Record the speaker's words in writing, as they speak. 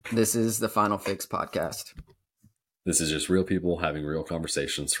This is the Final Fix podcast. This is just real people having real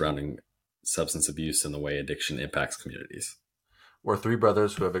conversations surrounding substance abuse and the way addiction impacts communities. We're three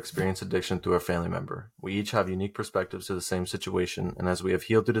brothers who have experienced addiction through a family member. We each have unique perspectives to the same situation, and as we have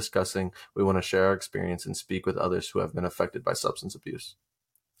healed through discussing, we want to share our experience and speak with others who have been affected by substance abuse.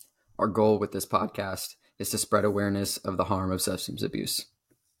 Our goal with this podcast is to spread awareness of the harm of substance abuse,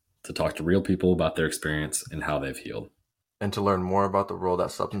 to talk to real people about their experience and how they've healed, and to learn more about the role that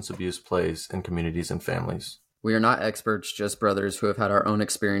substance abuse plays in communities and families. We are not experts, just brothers who have had our own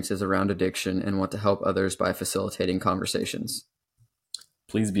experiences around addiction and want to help others by facilitating conversations.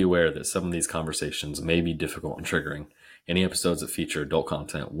 Please be aware that some of these conversations may be difficult and triggering. Any episodes that feature adult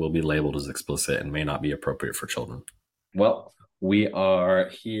content will be labeled as explicit and may not be appropriate for children. Well, we are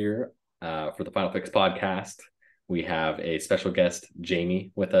here for the Final Fix podcast. We have a special guest,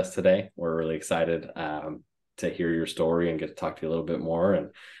 Jamie, with us today. We're really excited to hear your story and get to talk to you a little bit more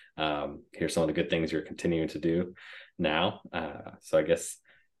and hear some of the good things you're continuing to do now. So I guess,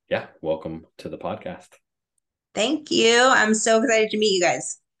 welcome to the podcast. Thank you. I'm so excited to meet you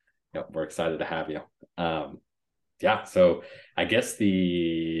guys. Yep, we're excited to have you. So I guess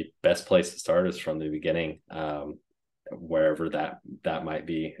the best place to start is from the beginning, wherever that might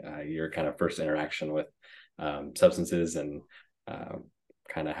be, your kind of first interaction with substances and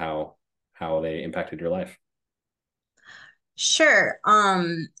kind of how they impacted your life. Sure.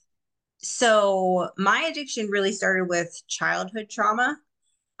 So my addiction really started with childhood trauma.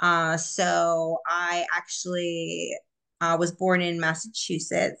 So I actually was born in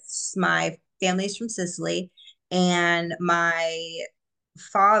Massachusetts. My family's from Sicily, and my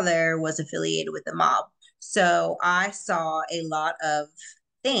father was affiliated with the mob. So I saw a lot of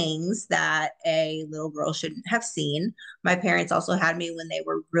things that a little girl shouldn't have seen. My parents also had me when they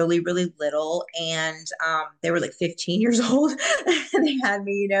were really, really little, and they were like 15 years old. They had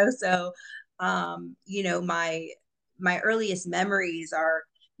me, So, my earliest memories are,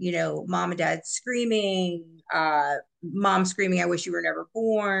 mom and dad screaming, mom screaming, "I wish you were never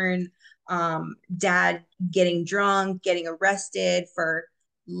born." Dad getting drunk, getting arrested for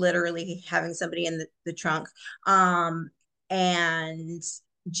literally having somebody in the trunk. And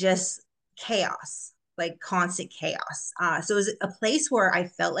just chaos, like constant chaos. So it was a place where I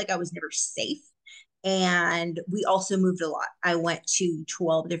felt like I was never safe. And we also moved a lot. I went to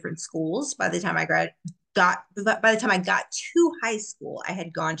 12 different schools. By the time I got to high school, I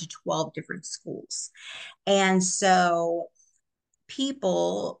had gone to 12 different schools. And so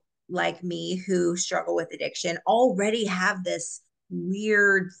people like me who struggle with addiction already have this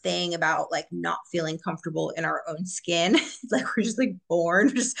weird thing about like not feeling comfortable in our own skin. Like we're just like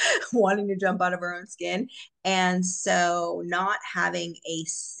born just wanting to jump out of our own skin. And so not having a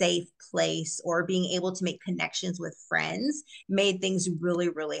safe place or being able to make connections with friends made things really,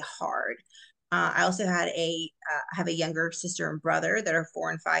 really hard. I also have a younger sister and brother that are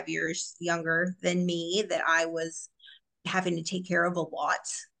 4 and 5 years younger than me that I was having to take care of a lot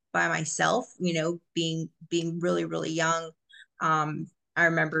by myself, being really, really young. I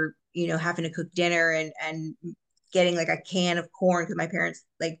remember, having to cook dinner and getting like a can of corn because my parents,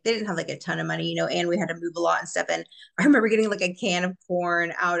 like, they didn't have like a ton of money, and we had to move a lot and stuff. And I remember getting like a can of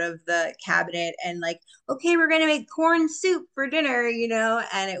corn out of the cabinet and like, okay, we're going to make corn soup for dinner,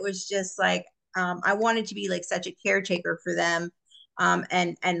 and it was just like, I wanted to be like such a caretaker for them.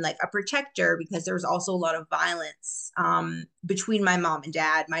 And like a protector, because there was also a lot of violence between my mom and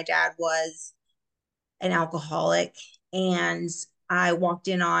dad. My dad was an alcoholic, and I walked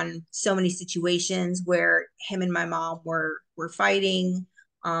in on so many situations where him and my mom were fighting.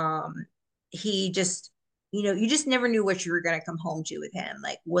 He just, you just never knew what you were going to come home to with him.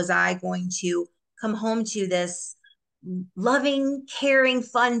 Like, was I going to come home to this loving, caring,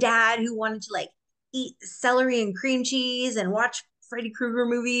 fun dad who wanted to like eat celery and cream cheese and watch Freddy Krueger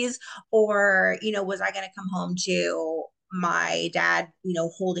movies? Or, was I going to come home to my dad,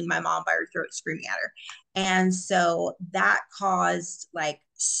 holding my mom by her throat, screaming at her? And so that caused like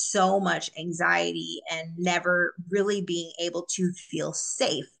so much anxiety and never really being able to feel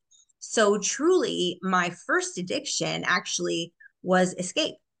safe. So truly, my first addiction actually was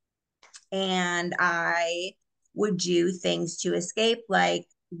escape. And I would do things to escape, like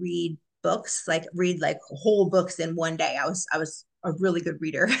read books, like read like whole books in one day. I was a really good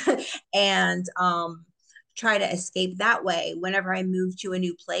reader and try to escape that way. Whenever I moved to a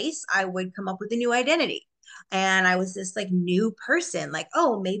new place, I would come up with a new identity. And I was this like new person, like,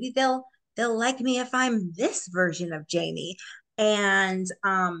 oh, maybe they'll like me if I'm this version of Jamie. And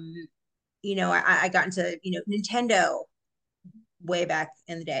I got into, Nintendo way back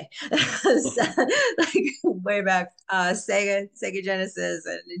in the day. So, like way back, Sega Genesis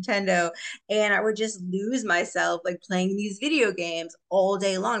and Nintendo. And I would just lose myself like playing these video games all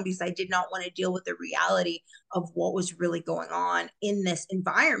day long because I did not want to deal with the reality of what was really going on in this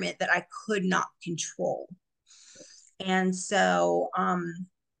environment that I could not control. And so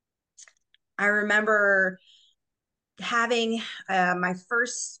I remember having my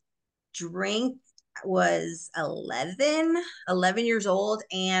first drink was 11 years old,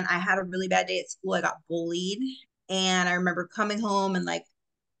 and I had a really bad day at school. I got bullied, and I remember coming home and like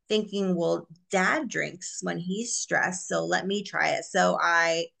thinking, well, dad drinks when he's stressed, so let me try it. So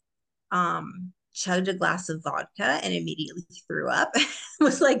I chugged a glass of vodka and immediately threw up.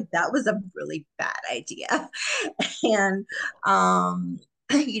 Was like, that was a really bad idea. And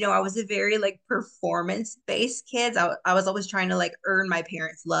I was a very like performance based kid. I was always trying to like earn my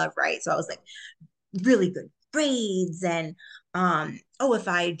parents' love, right? So I was like really good grades and oh, if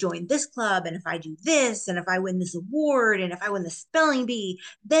I join this club and if I do this and if I win this award and if I win the spelling bee,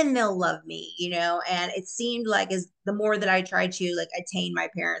 then they'll love me, and it seemed like as the more that I tried to like attain my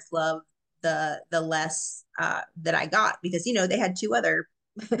parents' love, the less that I got, because they had two other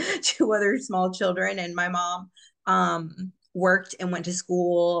small children, and my mom worked and went to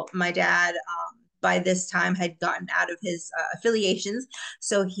school. My dad by this time had gotten out of his affiliations,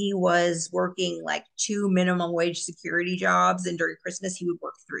 so he was working like 2 minimum wage security jobs, and during Christmas he would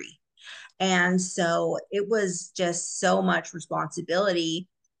work 3. And so it was just so much responsibility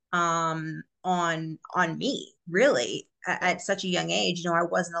on me, really, at such a young age. I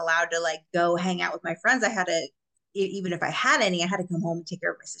wasn't allowed to like go hang out with my friends. I had to, even if I had any, I had to come home and take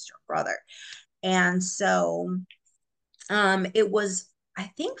care of my sister and brother. And so it was,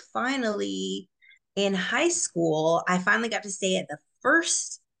 I think, finally in high school, I finally got to stay at the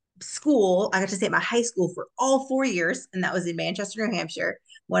first school. I got to stay at my high school for all 4 years, and that was in Manchester, New Hampshire,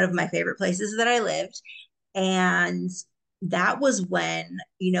 one of my favorite places that I lived. And that was when,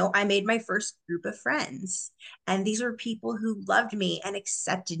 I made my first group of friends. And these were people who loved me and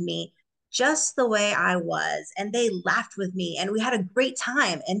accepted me just the way I was. And they laughed with me and we had a great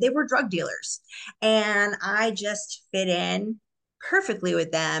time. And they were drug dealers. And I just fit in perfectly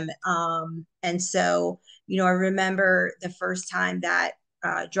with them. And so, I remember the first time that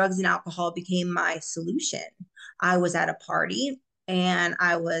drugs and alcohol became my solution. I was at a party and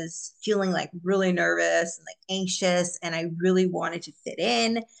I was feeling like really nervous and like anxious, and I really wanted to fit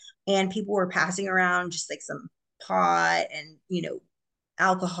in. And people were passing around just like some pot and,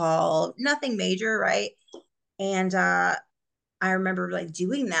 alcohol, nothing major, right? And I remember like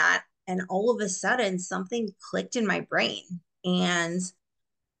doing that, and all of a sudden something clicked in my brain, and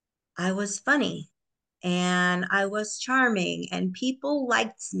I was funny and I was charming and people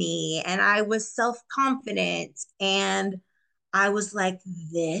liked me and I was self-confident, and I was like,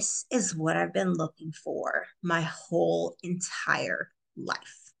 this is what I've been looking for my whole entire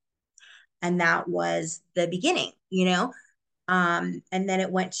life. And that was the beginning. And then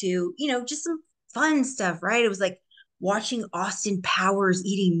it went to, just some fun stuff, right? It was like watching Austin Powers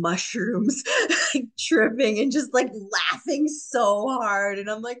eating mushrooms, like tripping and just like laughing so hard.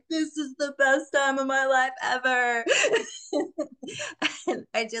 And I'm like, this is the best time of my life ever. And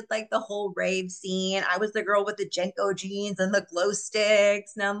I did like the whole rave scene. I was the girl with the JNCO jeans and the glow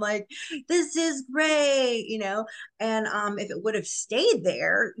sticks. And I'm like, this is great. And if it would have stayed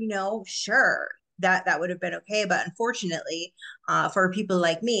there, sure, that would have been okay. But unfortunately, for people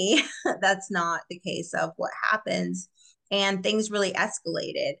like me, that's not the case of what happens. And things really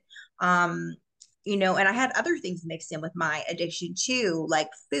escalated. And I had other things mixed in with my addiction too, like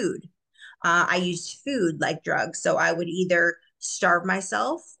food. I used food like drugs. So I would either starve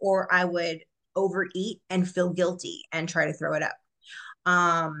myself or I would overeat and feel guilty and try to throw it up.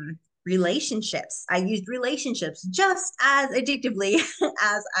 Relationships. I used relationships just as addictively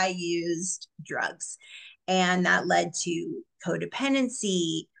as I used drugs. And that led to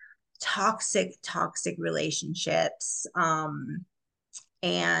codependency, toxic relationships,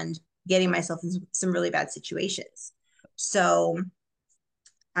 and getting myself in some really bad situations. So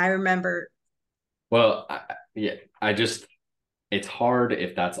I remember. Well, it's hard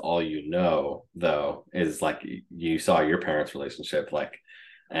if that's all though, is like you saw your parents' relationship, like,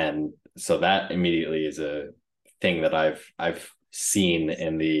 and so that immediately is a thing that I've seen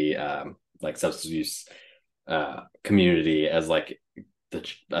in the like substance abuse community as like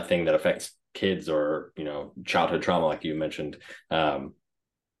a thing that affects kids or childhood trauma, like you mentioned,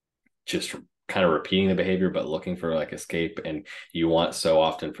 just kind of repeating the behavior but looking for like escape, and you want so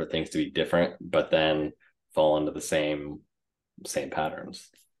often for things to be different but then fall into the same patterns.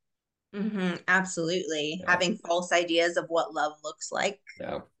 Absolutely. Yeah. Having false ideas of what love looks like.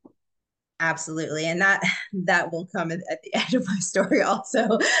 Yeah. Absolutely. And that will come at the end of my story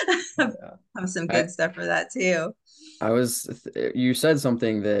also. Yeah. Have some I good stuff for that too. you said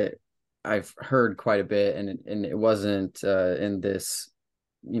something that I've heard quite a bit, and it wasn't in this,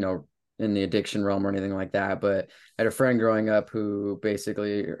 you know, in the addiction realm or anything like that. But I had a friend growing up who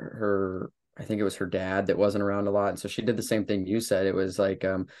basically I think it was her dad that wasn't around a lot, and so she did the same thing you said. It was like,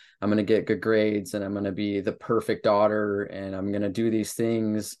 I'm gonna get good grades, and I'm gonna be the perfect daughter, and I'm gonna do these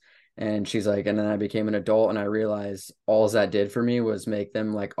things. And she's like, and then I became an adult, and I realized all that did for me was make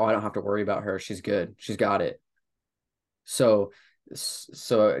them like, oh, I don't have to worry about her. She's good. She's got it. So,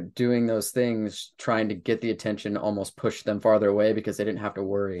 so doing those things, trying to get the attention, almost pushed them farther away because they didn't have to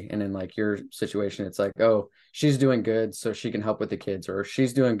worry. And in like your situation, it's like, oh, she's doing good, so she can help with the kids, or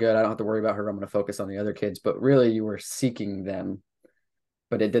she's doing good, I don't have to worry about her. I'm going to focus on the other kids. But really, you were seeking them,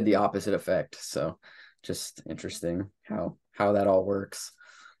 but it did the opposite effect. So, just interesting how that all works.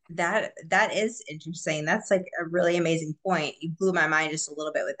 That is interesting. That's like a really amazing point. You blew my mind just a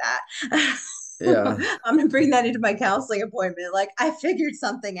little bit with that. Yeah. I'm gonna bring that into my counseling appointment. Like I figured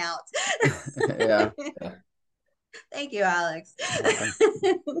something out. Yeah. Thank you, Alex.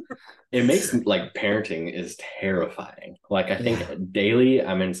 It makes like parenting is terrifying. Like I think Yeah. daily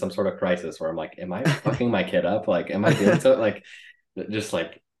I'm in some sort of crisis where I'm like, am I fucking my kid up? Like, am I doing so? Like, just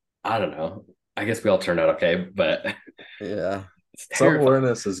like, I don't know. I guess we all turned out okay, but Yeah. it's Self terrifying.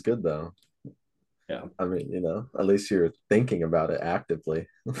 awareness is good though. Yeah. I mean, at least you're thinking about it actively.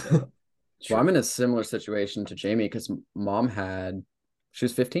 Well, I'm in a similar situation to Jamie because mom she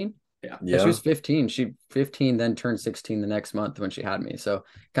was 15. Yeah. Yeah, she Yeah. was 15. She 15, then turned 16 the next month when she had me. So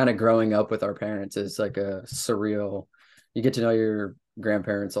kind of growing up with our parents is like a surreal, you get to know your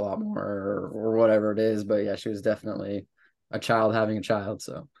grandparents a lot more, or whatever it is. But yeah, she was definitely a child having a child.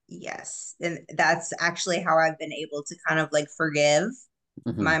 So Yes. And that's actually how I've been able to kind of like forgive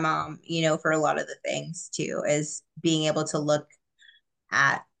mhm. my mom, for a lot of the things too, is being able to look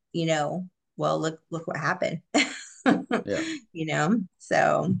at, well, look what happened. Yeah.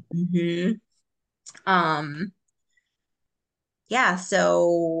 So um yeah,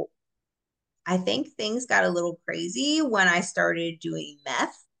 so I think things got a little crazy when I started doing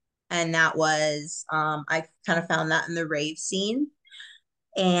meth. And that was I kind of found that in the rave scene.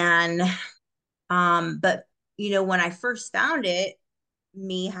 And but when I first found it,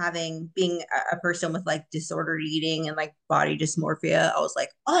 me being a person with like disordered eating and like body dysmorphia, I was like,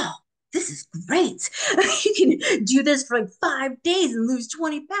 oh, this is great. You can do this for like 5 days and lose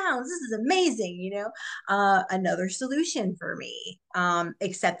 20 pounds. This is amazing, another solution for me.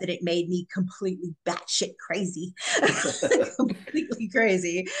 Except that it made me completely batshit crazy. Completely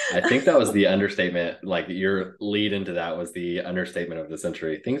crazy. I think that was the understatement. Like your lead into that was the understatement of the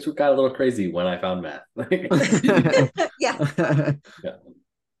century. Things got a little crazy when I found meth. Yeah. Yeah.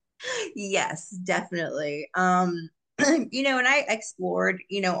 Yes, definitely. And I explored,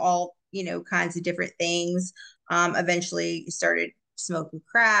 all, kinds of different things. Eventually started smoking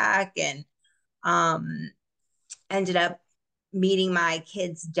crack and um ended up meeting my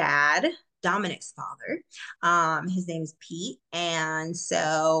kid's dad, Dominic's father. His name is Pete. And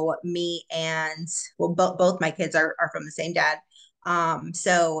so me and well, both my kids are from the same dad.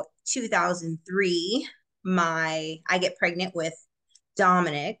 So 2003, I get pregnant with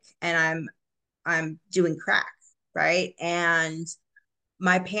Dominic, and I'm doing crack, right? And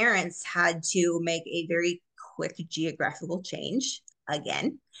my parents had to make a very quick geographical change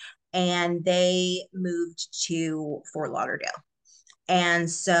again, and they moved to Fort Lauderdale. And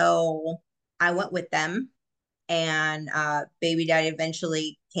so I went with them, and baby daddy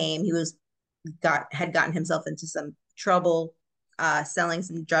eventually came. He had gotten himself into some trouble, selling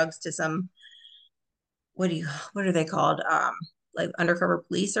some drugs to some, what are they called? Like undercover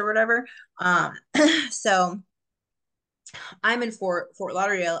police or whatever. So I'm in Fort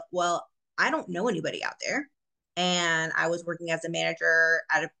Lauderdale. Well, I don't know anybody out there, and I was working as a manager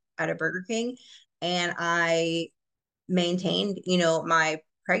at a Burger King, and I maintained, my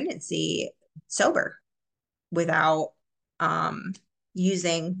pregnancy sober without um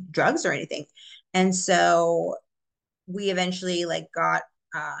using drugs or anything. And so we eventually like got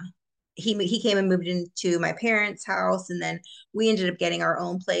he came and moved into my parents' house, and then we ended up getting our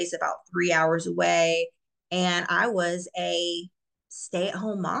own place about 3 hours away. And I was a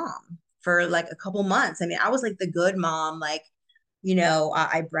stay-at-home mom for like a couple months. I mean, I was like the good mom, like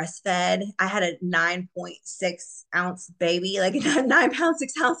I breastfed. I had a 9.6 ounce baby, like 9 pounds,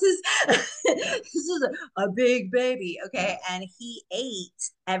 6 ounces. This is a big baby. Okay. And he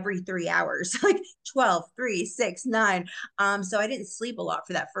ate every 3 hours, like 12, 3, 6, 9. So I didn't sleep a lot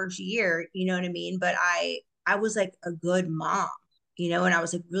for that first year, you know what I mean? But I was like a good mom, and I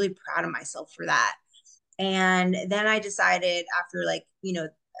was like really proud of myself for that. And then I decided after I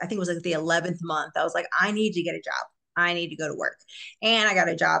think it was like the 11th month, I was like, I need to get a job. I need to go to work. And I got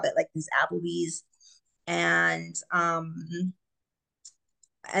a job at like this Applebee's. And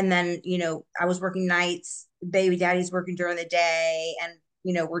then, I was working nights, baby daddy's working during the day, and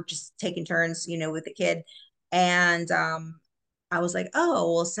we're just taking turns, with the kid. And I was like,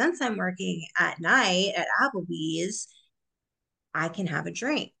 oh, well, since I'm working at night at Applebee's, I can have a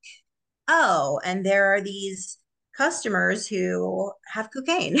drink. Oh, and there are these customers who have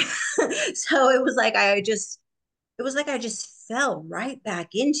cocaine. So it was like I just fell right back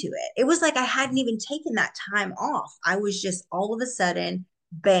into it. It was like I hadn't even taken that time off. I was just all of a sudden,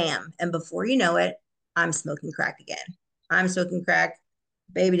 bam. And before you know it, I'm smoking crack again. I'm smoking crack.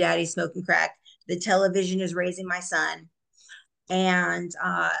 Baby daddy's smoking crack. The television is raising my son. And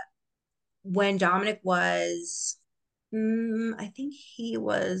when Dominic was, I think he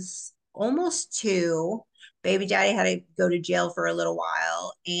was almost 2. Baby daddy had to go to jail for a little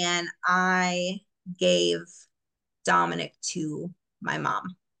while, and I gave Dominic to my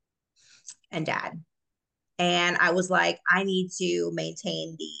mom and dad. And I was like, I need to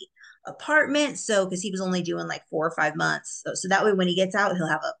maintain the apartment. So, because he was only doing like 4 or 5 months. So that way, when he gets out, he'll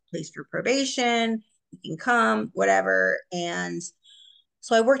have a place for probation. He can come, whatever. And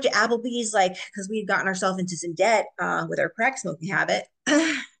so I worked at Applebee's, like, because we had gotten ourselves into some debt with our crack smoking habit.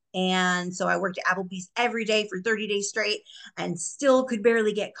 And so I worked at Applebee's every day for 30 days straight and still could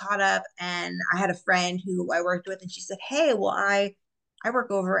barely get caught up. And I had a friend who I worked with, and she said, hey, well, I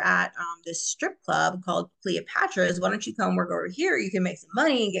work over at this strip club called Cleopatra's. Why don't you come work over here? You can make some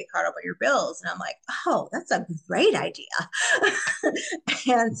money and get caught up on your bills. And I'm like, oh, that's a great idea.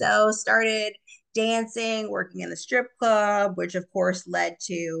 And so started dancing, working in the strip club, which of course led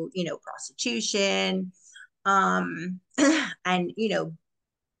to, prostitution. And,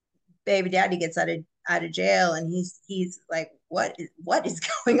 baby daddy gets out of jail, and he's like, what is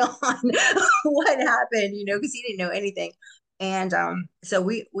going on? What happened? Because he didn't know anything. And so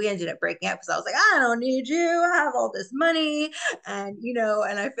we ended up breaking up because I was like, I don't need you. I have all this money, and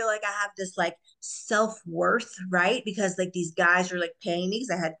and I feel like I have this like self-worth, right? Because like these guys are like paying me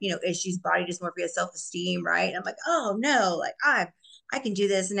because I had issues, body dysmorphia, self-esteem, right? And I'm like, oh no, like I can do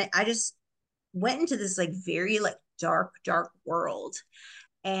this, and I just went into this like very like dark world,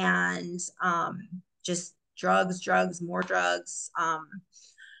 and just drugs, more drugs.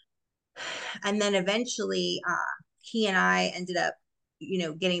 And then eventually he and I ended up,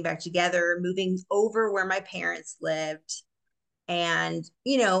 getting back together, moving over where my parents lived, and,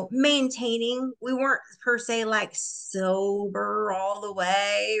 maintaining. We weren't per se like sober all the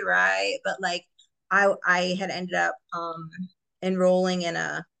way, right? But like I had ended up enrolling in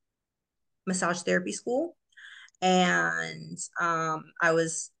a massage therapy school, and I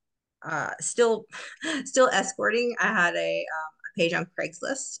was still still escorting. I had a page on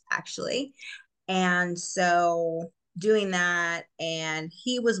Craigslist actually, and so doing that, and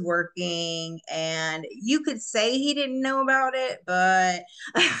he was working, and you could say he didn't know about it, but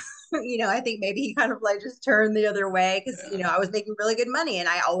I think maybe he kind of like just turned the other way because I was making really good money, and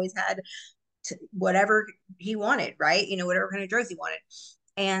I always had whatever he wanted, right? Whatever kind of drugs he wanted.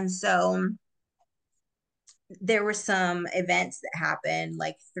 And so there were some events that happened,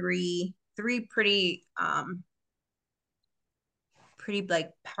 like three pretty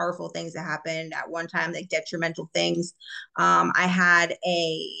like powerful things that happened at one time, like detrimental things. I had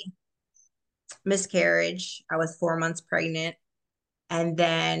a miscarriage. I was 4 months pregnant, and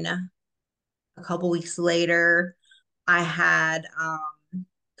then a couple weeks later, I had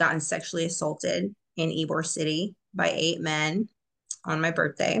gotten sexually assaulted in Ybor City by 8 men on my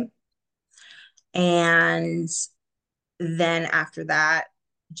birthday. And then after that,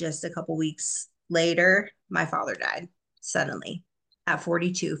 just a couple weeks later, my father died suddenly at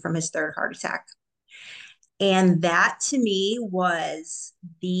 42 from his third heart attack. And that to me was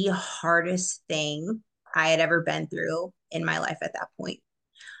the hardest thing I had ever been through in my life at that point.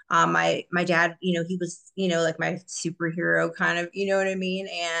 My dad, he was, like my superhero kind of, you know what I mean?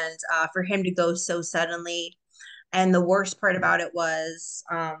 And for him to go so suddenly, and the worst part about it was,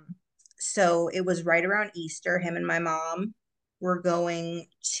 so it was right around Easter. Him and my mom were going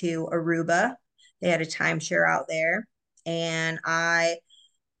to Aruba. They had a timeshare out there, and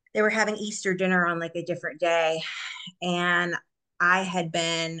they were having Easter dinner on like a different day, and I had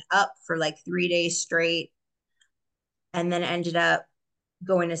been up for like 3 days straight and then ended up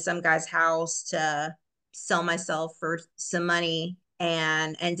going to some guy's house to sell myself for some money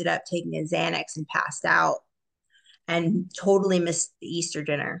and ended up taking a Xanax and passed out and totally missed the Easter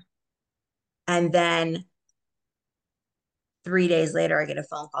dinner. And then 3 days later, I get a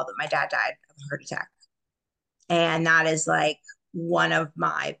phone call that my dad died of a heart attack. And that is like one of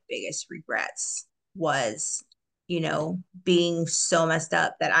my biggest regrets was, being so messed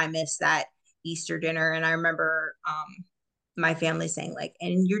up that I missed that Easter dinner. And I remember my family saying like,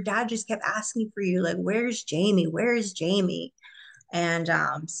 and your dad just kept asking for you, like, where's Jamie? Where's Jamie? And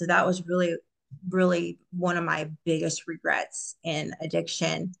so that was really, really one of my biggest regrets in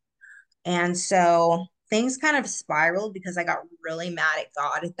addiction. And so things kind of spiraled because I got really mad at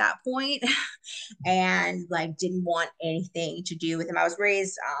God at that point and like didn't want anything to do with him. I was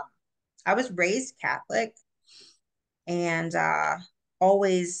raised Catholic and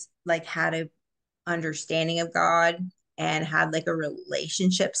always like had a understanding of God and had like a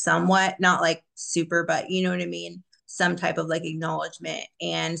relationship somewhat, not like super, but you know what I mean? Some type of like acknowledgement.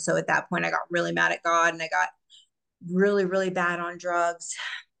 And so at that point, I got really mad at God and I got really, really bad on drugs.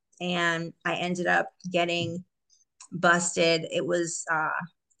 And I ended up getting busted. It was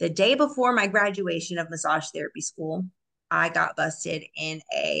the day before my graduation of massage therapy school. I got busted in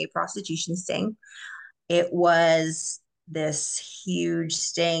a prostitution sting. It was this huge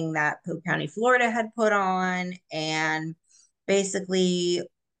sting that Polk County, Florida had put on. And basically,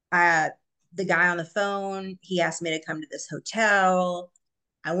 uh, the guy on the phone, he asked me to come to this hotel.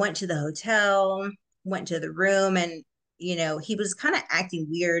 I went to the hotel, went to the room, and, he was kind of acting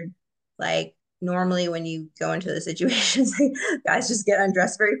weird. Like, normally when you go into the situations, guys just get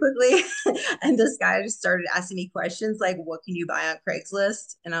undressed very quickly. And this guy just started asking me questions like, what can you buy on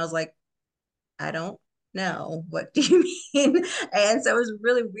Craigslist? And I was like, I don't know. What do you mean? And so it was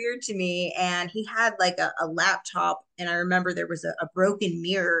really weird to me. And he had like a laptop. And I remember there was a broken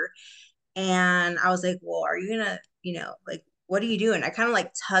mirror. And I was like, well, are you gonna, like, what are you doing? I kind of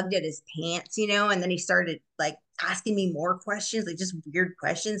like tugged at his pants, and then he started like asking me more questions, like just weird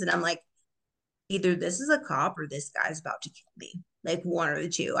questions. And I'm like, either this is a cop or this guy's about to kill me, like one or the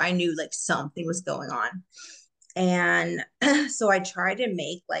two. I knew like something was going on. And so I tried to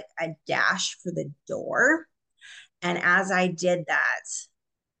make like a dash for the door. And as I did that,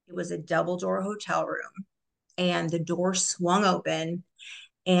 it was a double door hotel room and the door swung open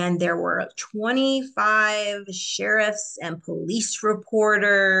and there were 25 sheriffs and police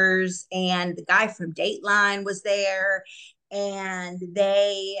reporters and the guy from Dateline was there and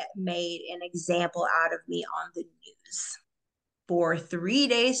they made an example out of me on the news for 3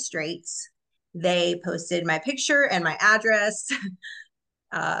 days straight. They posted my picture and my address,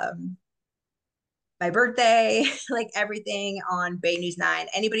 um, my birthday, like everything on Bay News 9.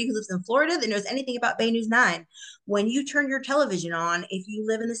 Anybody who lives in Florida that knows anything about Bay News 9, when you turn your television on, if you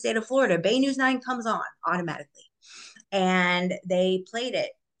live in the state of Florida, Bay News 9 comes on automatically. And they played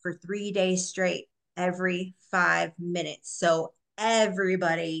it for 3 days straight, every 5 minutes. So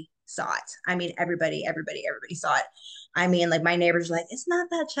everybody saw it. I mean, everybody saw it. I mean, like my neighbors were like, it's not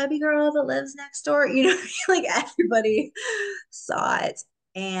that chubby girl that lives next door. Like everybody saw it.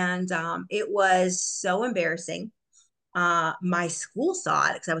 And it was so embarrassing. My school saw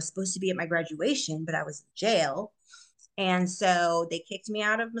it because I was supposed to be at my graduation, but I was in jail. And so they kicked me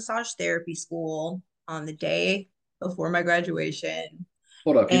out of massage therapy school on the day before my graduation.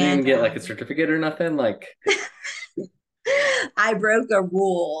 Hold up, you didn't And even get like a certificate or nothing? Like, I broke a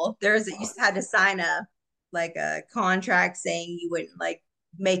rule. You had to sign a contract saying you wouldn't like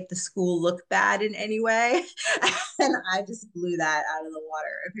make the school look bad in any way. And I just blew that out of the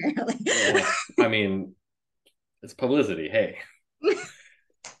water, apparently. well, I mean, it's publicity. Hey.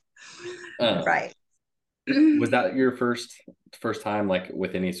 Right. Was that your first time like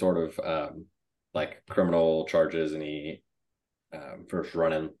with any sort of like criminal charges, any first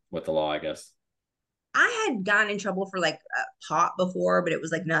run-in with the law, I guess? I had gotten in trouble for like pot before, but it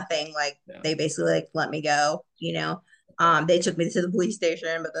was like nothing. Like they basically like let me go, They took me to the police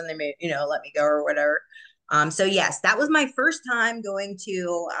station, but then they made, let me go or whatever. So yes, that was my first time going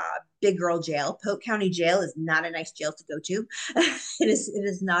to big girl jail. Polk County Jail is not a nice jail to go to. It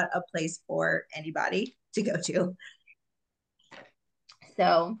is not a place for anybody to go to.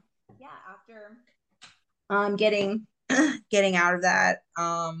 So yeah, after getting out of that,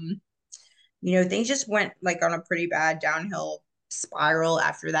 things just went like on a pretty bad downhill spiral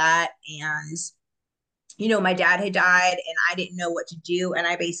after that. And my dad had died and I didn't know what to do. And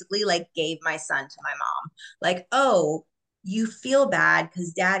I basically like gave my son to my mom. Like, oh, you feel bad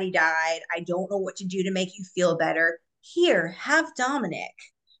because daddy died. I don't know what to do to make you feel better. here, have Dominic,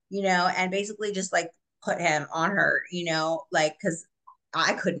 and basically just like put him on her, like, because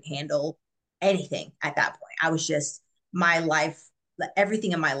I couldn't handle anything at that point. I was just, my life,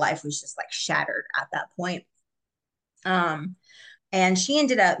 everything in my life was just like shattered at that point. Um, and she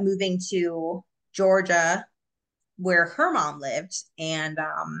ended up moving to Georgia where her mom lived. And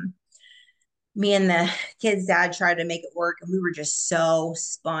me and the kid's dad tried to make it work, and we were just so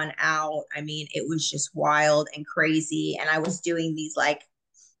spun out. I mean, it was just wild and crazy. And I was doing I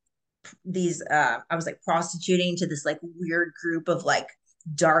was like prostituting to this like weird group of like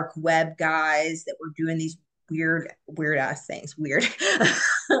dark web guys that were doing these weird ass things, weird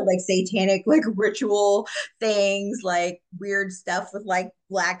like satanic like ritual things, like weird stuff with like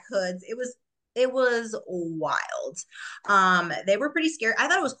black hoods. It was wild. They were pretty scared. I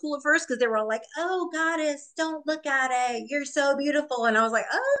thought it was cool at first because they were all like, "Oh, goddess, don't look at it. You're so beautiful." And I was like,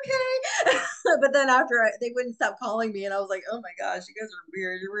 "Okay." But then they wouldn't stop calling me, and I was like, "Oh my gosh, you guys are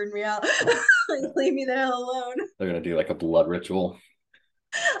weird. You're weirding me out. Like, leave me the hell alone." They're gonna do like a blood ritual.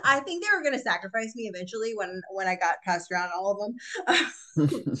 I think they were gonna sacrifice me eventually when I got passed around all of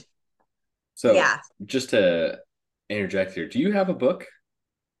them. So Yeah. just to interject here, do you have a book?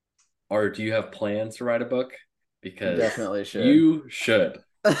 Or do you have plans to write a book? Because Definitely should. You should.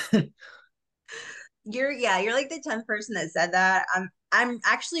 You're like the 10th person that said that. I'm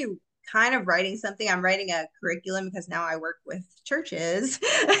actually kind of writing something. I'm writing a curriculum because now I work with churches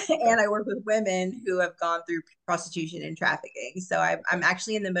and I work with women who have gone through prostitution and trafficking. So I'm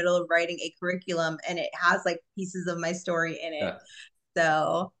actually in the middle of writing a curriculum, and it has like pieces of my story in it. Yeah.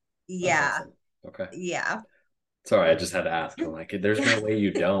 So yeah. Awesome. Okay. Yeah. Sorry, I just had to ask. I'm like, there's no way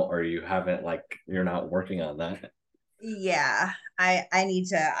you don't, or you haven't, like, you're not working on that. Yeah. I need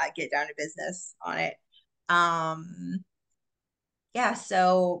to get down to business on it. Um, yeah,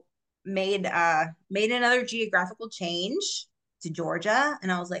 so made another geographical change to Georgia,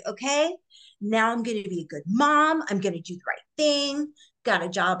 and I was like, okay, now I'm going to be a good mom. I'm going to do the right thing. Got a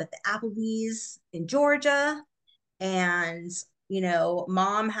job at the Applebee's in Georgia, and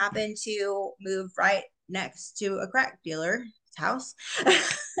mom happened to move right next to a crack dealer's house.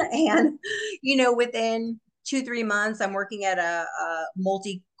 And within 2-3 months I'm working at a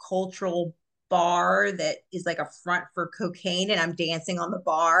multicultural bar that is like a front for cocaine, and I'm dancing on the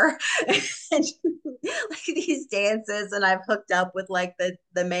bar. And like these dances, and I've hooked up with like the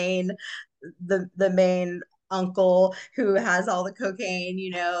main uncle who has all the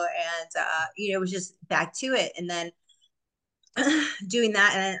cocaine, and it was just back to it. And then doing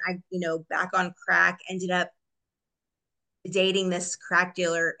that, and then I back on crack, ended up dating this crack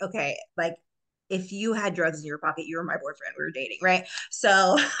dealer. Okay, like if you had drugs in your pocket, you were my boyfriend. We were dating, right?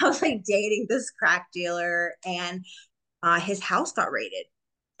 So I was like dating this crack dealer, and his house got raided.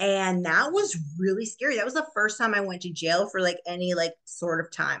 And that was really scary. That was the first time I went to jail for like any like sort of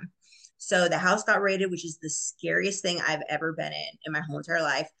time. So the house got raided, which is the scariest thing I've ever been in my whole entire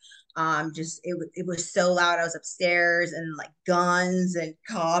life. Just it was so loud. I was upstairs, and like guns and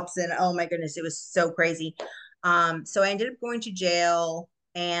cops, and oh my goodness, it was so crazy. So I ended up going to jail,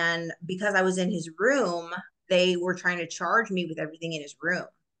 and because I was in his room, they were trying to charge me with everything in his room,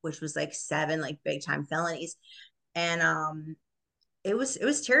 which was like 7 like big time felonies. And it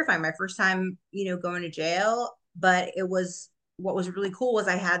was terrifying my first time, going to jail. But what was really cool was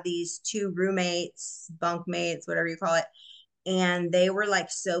I had these 2 roommates, bunkmates, whatever you call it, and they were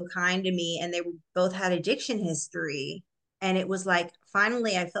like so kind to me, and they both had addiction history. And it was like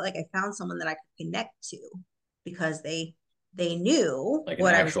finally I felt like I found someone that I could connect to, because they knew Like an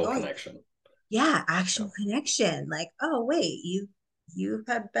what I was actual going connection. through. Yeah, actual connection. Like, oh wait, you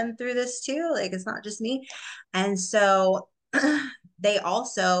have been through this too. Like, it's not just me. And so they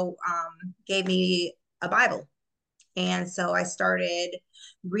also gave me a Bible. And so I started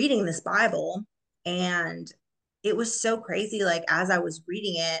reading this Bible, and it was so crazy. Like, as I was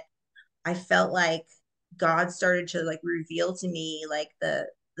reading it, I felt like God started to like reveal to me like the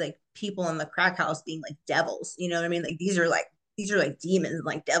like people in the crack house being like devils. You know what I mean? Like these are like demons and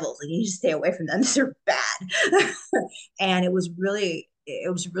like devils. Like, you need to stay away from them. They're bad. And it was really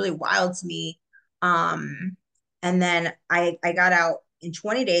wild to me. Um, and then I got out in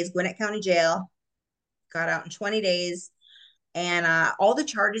 20 days, Gwinnett County Jail, got out in 20 days. And all the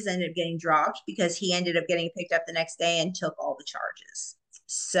charges ended up getting dropped because he ended up getting picked up the next day and took all the charges.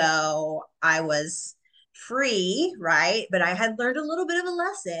 So I was free, right? But I had learned a little bit of a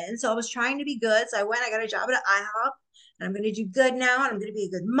lesson. So I was trying to be good. So I got a job at IHOP, and I'm going to do good now. And I'm going to be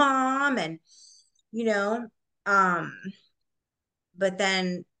a good mom. And, you know, um, but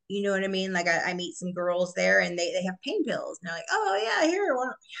then, You know what I mean? Like I meet some girls there and they have pain pills. And they're like, oh yeah, here,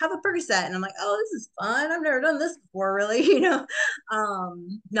 want have a Percocet. And I'm like, oh, this is fun. I've never done this before, really, you know.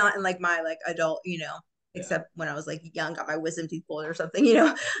 Not in like my like adult, you know, except when I was like young, got my wisdom teeth pulled or something, you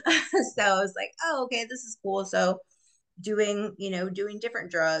know. So I was like, oh, okay, this is cool. So doing, you know, doing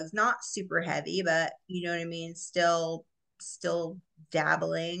different drugs, not super heavy, but you know what I mean, still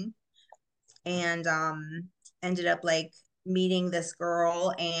dabbling. And ended up like meeting this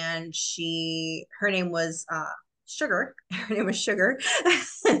girl, and her name was Sugar. Her name was Sugar.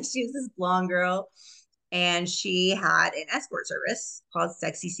 She was this blonde girl, and she had an escort service called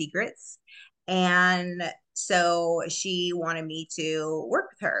Sexy Secrets. And so she wanted me to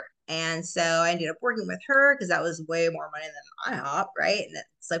work with her. And so I ended up working with her because that was way more money than IHOP, right? And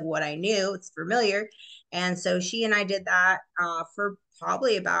it's like what I knew, it's familiar. And so she and I did that for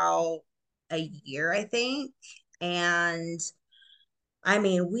probably about a year, I think. And I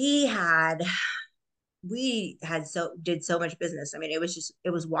mean, we had so did so much business. I mean, it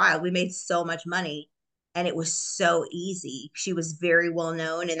was wild. We made so much money, and it was so easy. She was very well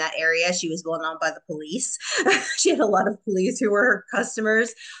known in that area. She was well known by the police. She had a lot of police who were her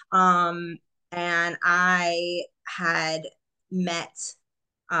customers. And I had met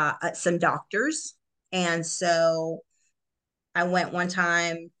some doctors. And so I went one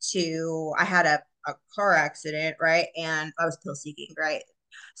time I had a car accident, right? And I was pill seeking, right?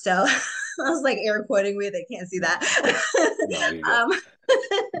 So I was like air quoting me. They can't see that. No, you're good.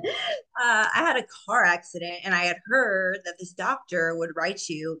 I had a car accident, and I had heard that this doctor would write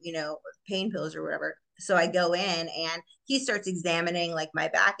you, you know, pain pills or whatever. So I go in, and he starts examining like my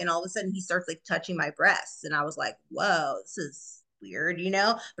back, and all of a sudden he starts like touching my breasts. And I was like, whoa, this is weird, you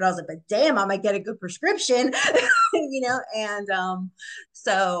know? But I was like, but damn, I might get a good prescription, you know? And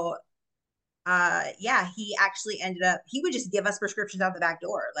so yeah, he actually ended up, he would just give us prescriptions out the back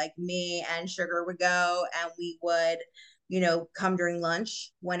door. Like me and Sugar would go, and we would, you know, come during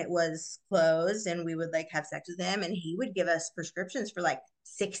lunch when it was closed, and we would like have sex with him, and he would give us prescriptions for like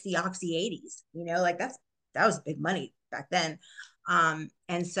 60 oxy 80s, you know, like that was big money back then.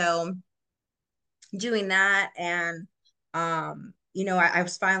 And so doing that, and you know, I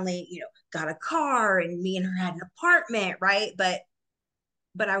was finally, you know, got a car, and me and her had an apartment, right? But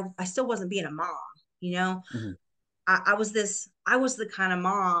I still wasn't being a mom, you know. Mhm. I was the kind of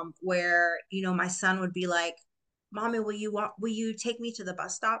mom where, you know, my son would be like, mommy, will you take me to the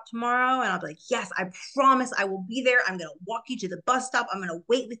bus stop tomorrow? And I'll be like, yes, I promise I will be there. I'm gonna walk you to the bus stop. I'm gonna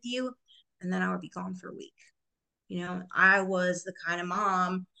wait with you. And then I would be gone for a week. You know, I was the kind of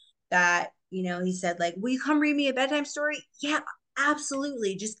mom that, you know, he said, like, will you come read me a bedtime story? Yeah,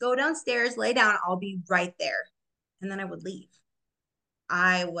 absolutely. Just go downstairs, lay down, I'll be right there. And then I would leave.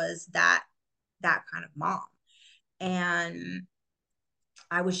 I was that kind of mom. And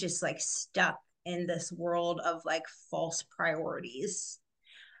I was just like stuck in this world of like false priorities.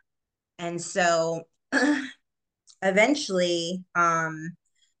 And so eventually,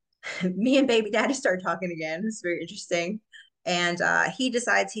 me and baby daddy started talking again. It's very interesting. And he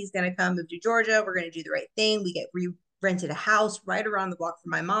decides he's going to come move to Georgia. We're going to do the right thing. We rented a house right around the block from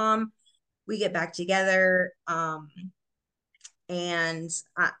my mom. We get back together. And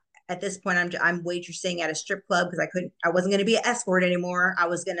at this point, I'm waitressing at a strip club because I wasn't going to be an escort anymore. I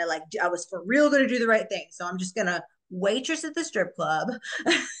was gonna I was for real going to do the right thing. So I'm just gonna waitress at the strip club,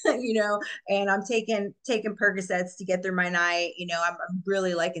 you know, and I'm taking Percocets to get through my night. You know, I'm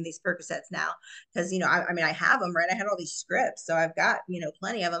really liking these Percocets now because, you know, I mean, I have them, right? I had all these scripts, so I've got, you know,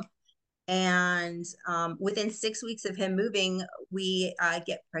 plenty of them. And within 6 weeks of him moving, we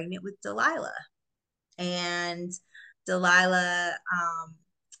get pregnant with Delilah. And Delilah,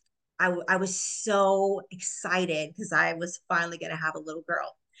 I was so excited because I was finally going to have a little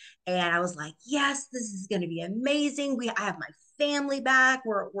girl. And I was like, yes, this is going to be amazing. I have my family back.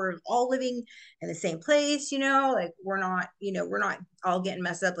 We're all living in the same place, you know, like we're not all getting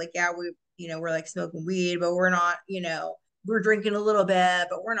messed up. Like, yeah, you know, we're like smoking weed, but we're not, you know, we're drinking a little bit,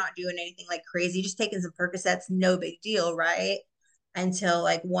 but we're not doing anything like crazy, just taking some Percocets, no big deal, right? Until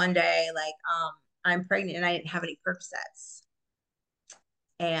like one day, like, I'm pregnant and I didn't have any Percocets,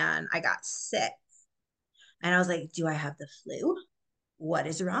 and I got sick. And I was like, do I have the flu? What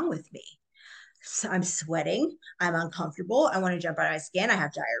is wrong with me? So I'm sweating. I'm uncomfortable. I want to jump out of my skin. I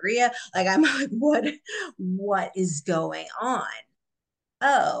have diarrhea. Like, I'm like, what is going on?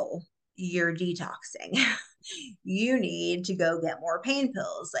 Oh, you're detoxing. You need to go get more pain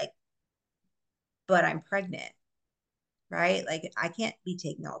pills. Like, but I'm pregnant, right? Like, I can't be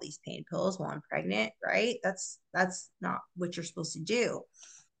taking all these pain pills while I'm pregnant, right? That's not what you're supposed to do.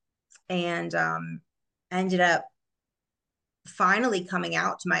 And ended up finally coming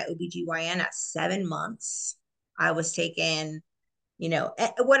out to my OBGYN at 7 months, I was taking,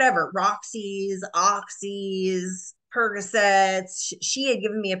 whatever, Roxy's, Oxys, Percocets. She had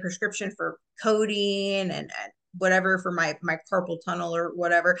given me a prescription for codeine and whatever for my carpal tunnel or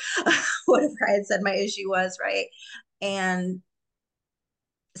whatever, whatever I had said my issue was, right? And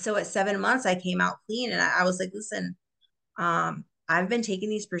so at 7 months, I came out clean, and I was like, listen, I've been taking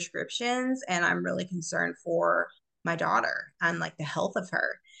these prescriptions and I'm really concerned for my daughter and like the health of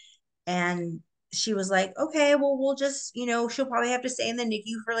her. And she was like, okay, well, we'll just, she'll probably have to stay in the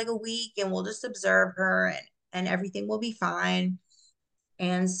NICU for like a week and we'll just observe her and everything will be fine.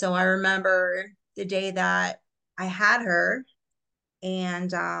 And so I remember the day that I had her,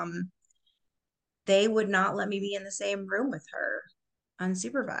 and they would not let me be in the same room with her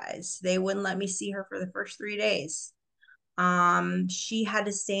unsupervised. They wouldn't let me see her for the first 3 days. She had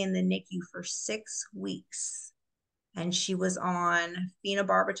to stay in the NICU for 6 weeks, and she was on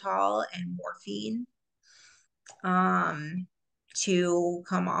phenobarbital and morphine to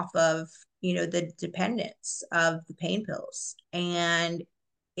come off of, the dependence of the pain pills. And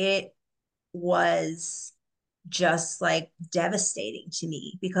it was just like devastating to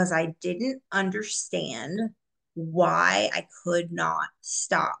me because I didn't understand why I could not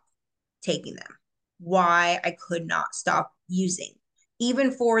stop taking them, why I could not stop using,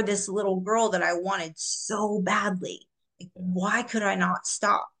 even for this little girl that I wanted so badly. Like, why could I not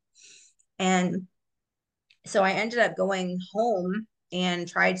stop? And so I ended up going home and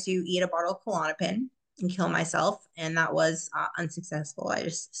tried to eat a bottle of Klonopin and kill myself. And that was unsuccessful. I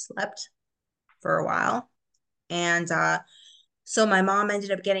just slept for a while. And so my mom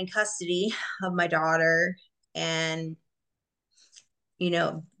ended up getting custody of my daughter. And,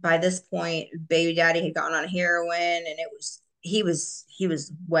 by this point, baby daddy had gone on heroin, and he was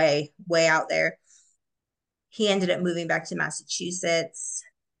way, way out there. He ended up moving back to Massachusetts,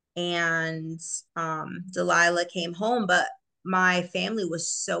 and Delilah came home, but my family was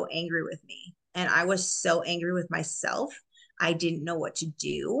so angry with me, and I was so angry with myself. I didn't know what to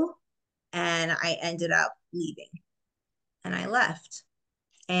do, and I ended up leaving, and I left.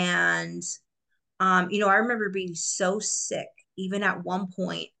 And I remember being so sick. Even at one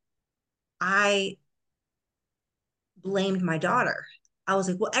point, I blamed my daughter. I was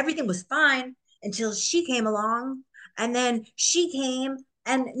like, well, everything was fine until she came along. And then she came,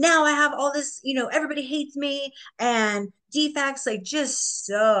 and now I have all this, everybody hates me, and defects, like, just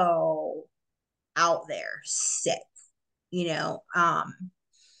so out there, sick, you know.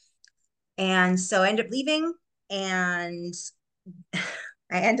 And so I ended up leaving, and I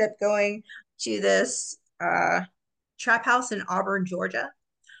ended up going to this trap house in Auburn, Georgia.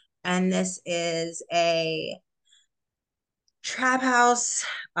 And this is a trap house.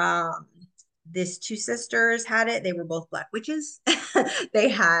 These two sisters had it. They were both black witches. They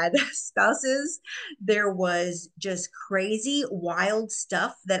had spouses. There was just crazy, wild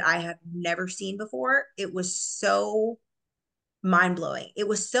stuff that I have never seen before. It was so mind blowing. It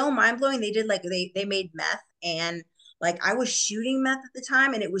was so mind blowing. They did like they made meth, and like I was shooting meth at the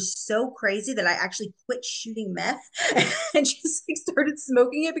time, and it was so crazy that I actually quit shooting meth and just like started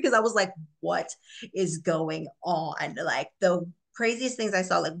smoking it because I was like, what is going on? Like the craziest things I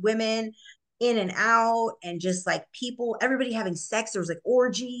saw, like women in and out, and just like people, everybody having sex. There was like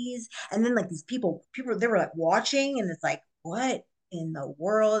orgies, and then like these people they were like watching, and it's like, what in the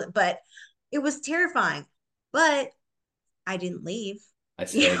world? But it was terrifying. But I didn't leave. I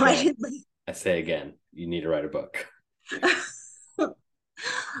say I again, didn't leave. I say again, you need to write a book.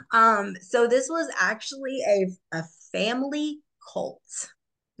 So this was actually a family cult.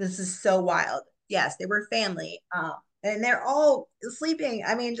 This is so wild. Yes, they were family. And they're all sleeping.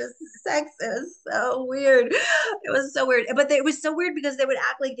 I mean, just sex is so weird. It was so weird. But it was so weird because they would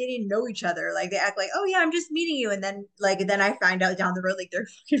act like they didn't know each other. Like they act like, oh yeah, I'm just meeting you. And then I find out down the road like they're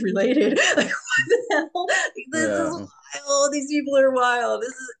fucking related. Like what the hell? Like, this is wild. These people are wild.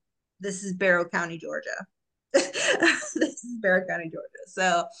 This is Barrow County, Georgia. This is Barrow County, Georgia.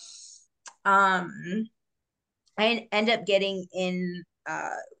 So I end up getting in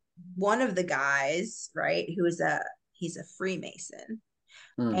one of the guys, right, he's a Freemason.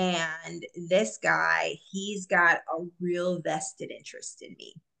 And this guy, he's got a real vested interest in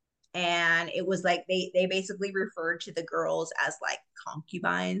me. And it was like they basically referred to the girls as like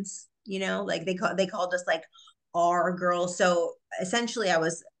concubines, like they called us like our girls. So essentially I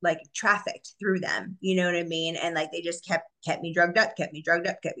was like trafficked through them, you know what I mean? And like they just kept me drugged up, kept me drugged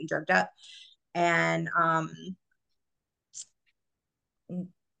up, kept me drugged up. And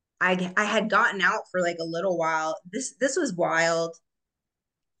I had gotten out for like a little while. This was wild.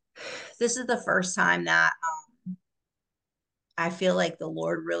 This is the first time that I feel like the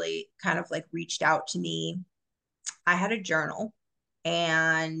Lord really kind of like reached out to me. I had a journal,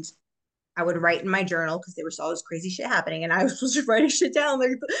 and I would write in my journal because there was all this crazy shit happening, and I was just writing shit down,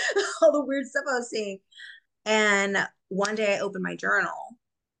 like all the weird stuff I was seeing. And one day I opened my journal,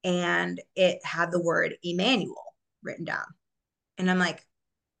 and it had the word Emmanuel written down. And I'm like,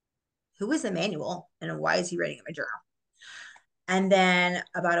 who is Emmanuel? And why is he writing in my journal? And then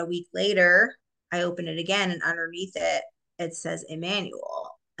about a week later, I open it again, and underneath it, it says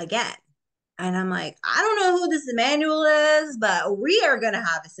Emmanuel again. And I'm like, I don't know who this Emmanuel is, but we are gonna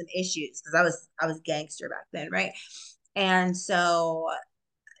have some issues because I was gangster back then, right? And so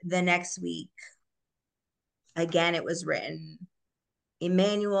the next week, again, it was written,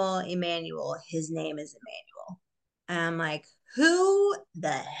 Emmanuel, Emmanuel, his name is Emmanuel. And I'm like, who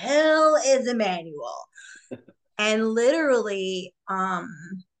the hell is Emmanuel? And literally,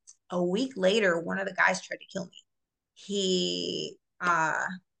 a week later, one of the guys tried to kill me. He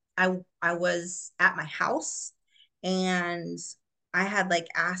I was at my house, and I had like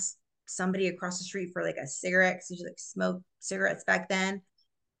asked somebody across the street for like a cigarette because he like smoked cigarettes back then.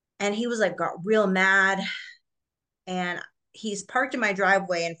 And he was like got real mad, and he's parked in my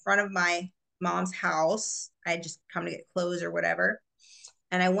driveway in front of my mom's house. I just come to get clothes or whatever.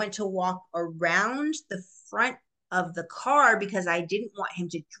 And I went to walk around the front of the car because I didn't want him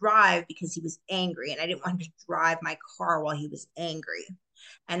to drive because he was angry, and I didn't want him to drive my car while he was angry.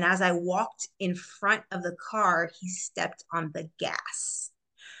 And as I walked in front of the car, he stepped on the gas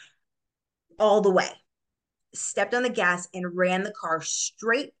all the way, stepped on the gas and ran the car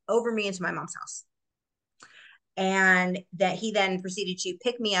straight over me into my mom's house. And that he then proceeded to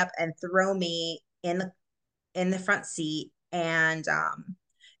pick me up and throw me in the front seat. And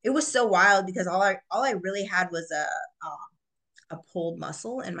it was so wild because all I really had was a pulled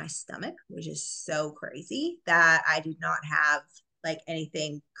muscle in my stomach, which is so crazy that I did not have like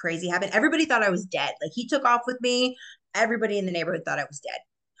anything crazy happen. Everybody thought I was dead. Like he took off with me. Everybody in the neighborhood thought I was dead.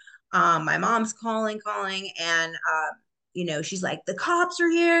 My mom's calling, and she's like, the cops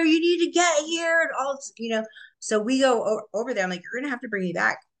are here. You need to get here, and all. So we go over there. I'm like, you're gonna have to bring me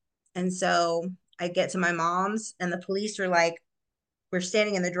back. And so I get to my mom's, and the police are like, we're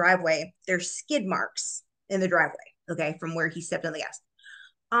standing in the driveway. There's skid marks in the driveway, okay, from where he stepped on the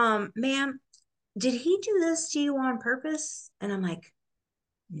gas. Ma'am, did he do this to you on purpose? And I'm like,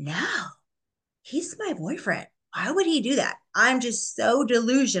 no, he's my boyfriend. Why would he do that? I'm just so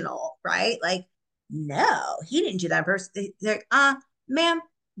delusional, right? Like, no, he didn't do that on purpose. They're like, ma'am,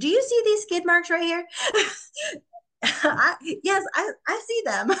 do you see these skid marks right here? Yes, I see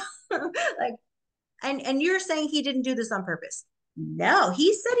them. Like, and you're saying he didn't do this on purpose? No,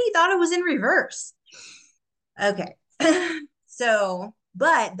 he said he thought it was in reverse. Okay. So,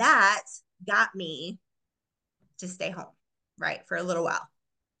 but that got me to stay home, right, for a little while.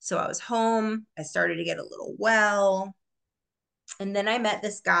 So I was home. I started to get a little well. And then I met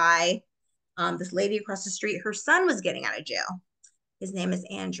this guy, this lady across the street. Her son was getting out of jail. His name is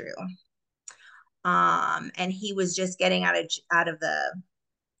Andrew. And he was just getting out of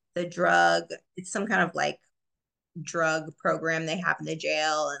the drug. It's some kind of like drug program they have in the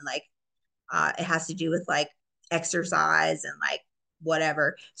jail, and like it has to do with like exercise and like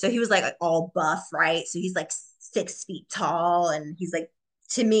whatever. So he was like all buff, right? So he's like 6 feet tall, and he's like,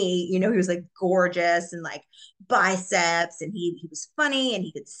 to me, he was like gorgeous and like biceps, and he was funny, and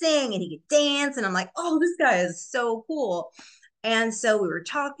he could sing, and he could dance, and I'm like, oh, this guy is so cool. And so we were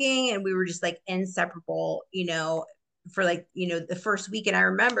talking, and we were just like inseparable, for like, the first week. And I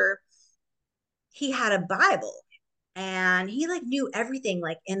remember he had a Bible, and he like knew everything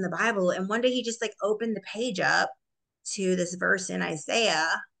like in the Bible. And one day he just like opened the page up to this verse in Isaiah,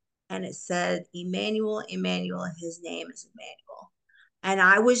 and it said, Emmanuel, Emmanuel, his name is Emmanuel. And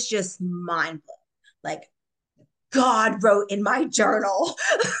I was just mind blown. Like, God wrote in my journal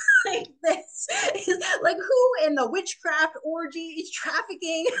like this is like, who in the witchcraft orgy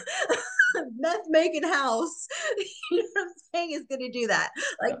trafficking meth making house, what I'm saying, is gonna do that?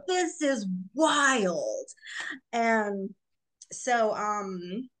 Like, this is wild. And so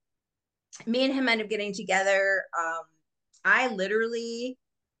me and him ended up getting together. I literally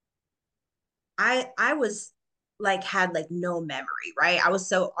I was like, had like no memory, right? I was,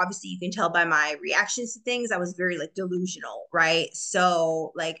 so obviously you can tell by my reactions to things, I was very like delusional, right?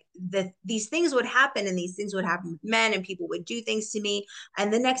 So like these things would happen, and these things would happen with men, and people would do things to me,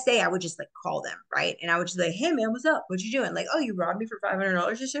 and the next day I would just like call them, right? And I would just be like, hey man, what's up, what you doing? Like, oh, you robbed me for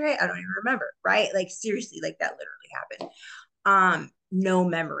 $500 yesterday? I don't even remember, right? Like, seriously, like that literally happened. No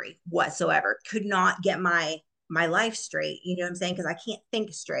memory whatsoever. Could not get my life straight, you know what I'm saying? Because I can't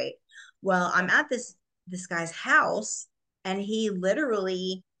think straight. Well, I'm at this guy's house, And he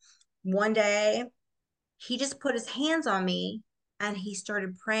literally, one day, he just put his hands on me and he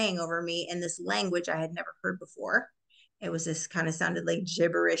started praying over me in this language I had never heard before. It was this kind of sounded like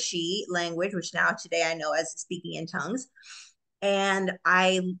gibberishy language, which now today I know as speaking in tongues. And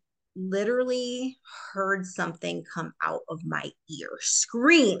I literally heard something come out of my ear,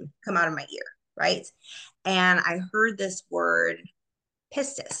 scream come out of my ear, right? And I heard this word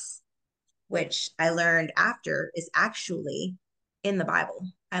pistis, which I learned after is actually in the Bible.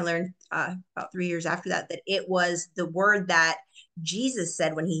 I learned about 3 years after that it was the word that Jesus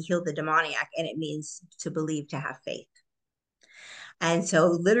said when he healed the demoniac, and it means to believe, to have faith. And so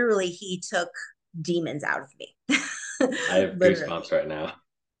literally he took demons out of me. I have goosebumps right now.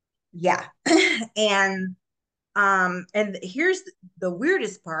 Yeah. And here's the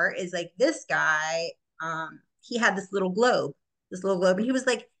weirdest part is like this guy, he had this little globe, and he was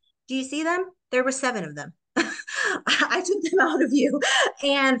like, do you see them? There were 7 of them. I took them out of you.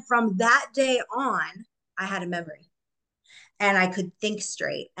 And from that day on, I had a memory and I could think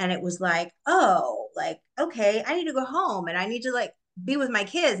straight. And it was like, oh, like, okay, I need to go home and I need to like be with my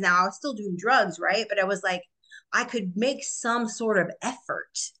kids now. I was still doing drugs, right? But I was like, I could make some sort of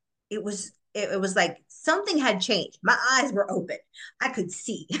effort. It was like something had changed. My eyes were open. I could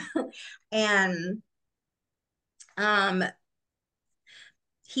see. And um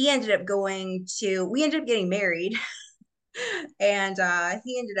he ended up we ended up getting married. And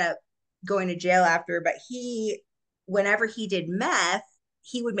he ended up going to jail after, but whenever he did meth,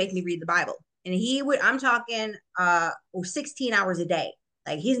 he would make me read the Bible. And I'm talking 16 hours a day.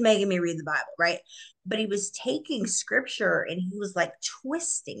 Like he's making me read the Bible, right? But he was taking scripture and he was like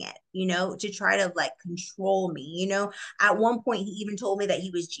twisting it, to try to like control me. At one point he even told me that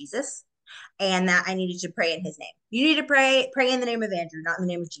he was Jesus and that I needed to pray in his name. You need to pray in the name of Andrew, not in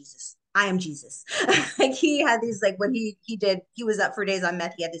the name of Jesus. I am Jesus. Like he had these like when he was up for days on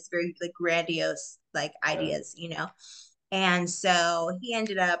meth, he had this very like grandiose like ideas, And so he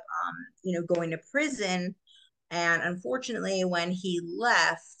ended up going to prison. And unfortunately, when he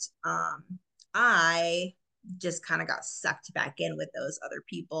left, I just kind of got sucked back in with those other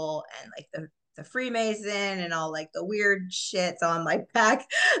people and like the Freemason and all like the weird shit. So I'm like back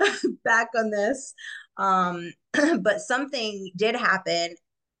on this. But something did happen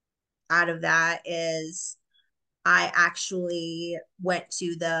out of that is I actually went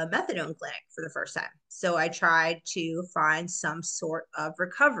to the methadone clinic for the first time. So I tried to find some sort of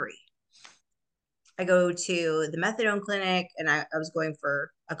recovery. I go to the methadone clinic and I was going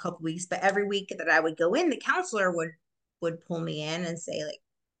for a couple weeks, but every week that I would go in, the counselor would pull me in and say, like,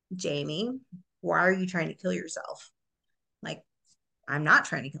 Jamie, why are you trying to kill yourself? Like, I'm not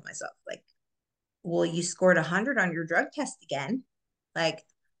trying to kill myself. Like, well, you scored 100 on your drug test again. Like,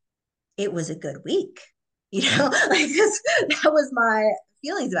 it was a good week, like that was my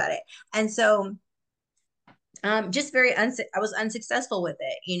feelings about it. And so just I was unsuccessful with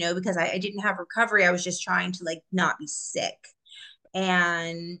it, because I didn't have recovery. I was just trying to like not be sick.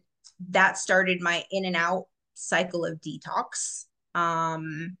 And that started my in and out cycle of detox.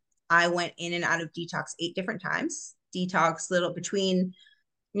 I went in and out of detox 8 different times. Detox little between,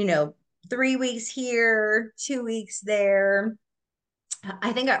 3 weeks here, 2 weeks there.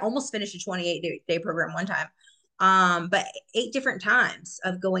 I think I almost finished a 28-day program one time. But 8 different times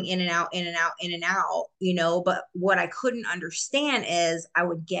of going in and out, in and out, in and out, but what I couldn't understand is I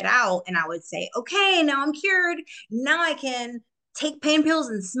would get out and I would say, okay, now I'm cured. Now I can take pain pills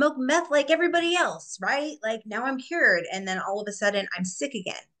and smoke meth like everybody else, right? Like now I'm cured. And then all of a sudden I'm sick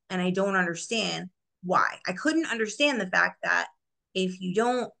again. And I don't understand why. I couldn't understand the fact that if you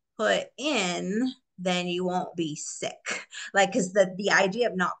don't put in, then you won't be sick. Like, because the idea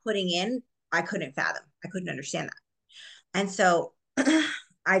of not putting in, I couldn't fathom. I couldn't understand that. And so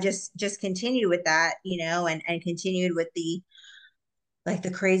I just continued with that, and continued with the like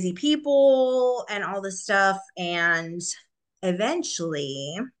the crazy people and all this stuff. And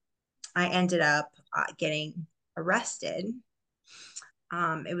eventually I ended up getting arrested.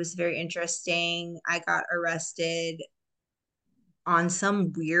 It was very interesting. I got arrested on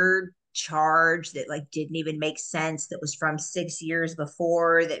some weird charge that like didn't even make sense, that was from 6 years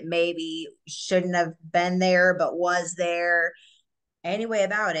before, that maybe shouldn't have been there but was there. Anyway,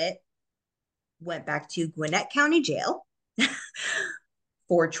 about it, went back to Gwinnett County Jail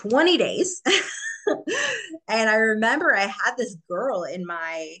for 20 days. And I remember I had this girl in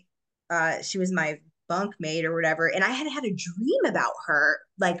my she was my bunkmate or whatever. And I had had a dream about her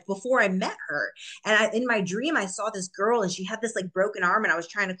like before I met her. And in my dream, I saw this girl and she had this like broken arm and I was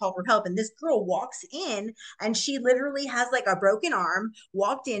trying to call for help. And this girl walks in and she literally has like a broken arm,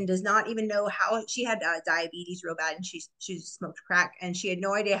 walked in, does not even know how she had diabetes real bad. And she smoked crack and she had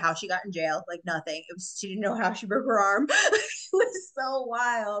no idea how she got in jail, like nothing. It was, she didn't know how she broke her arm. It was so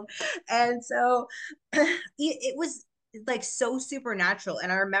wild. And so it was like so supernatural.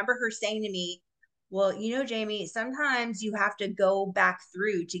 And I remember her saying to me, well, you know, Jamie, sometimes you have to go back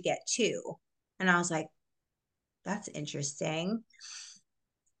through to get to. And I was like, that's interesting.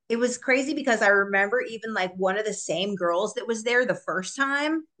 It was crazy because I remember even like one of the same girls that was there the first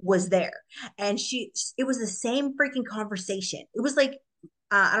time was there. And it was the same freaking conversation. It was like,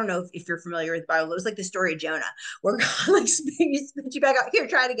 I don't know if you're familiar with the Bible. It was like the story of Jonah, where God like spit you back out. Here,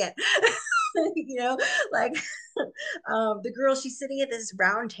 try it again. You know, like the girl, she's sitting at this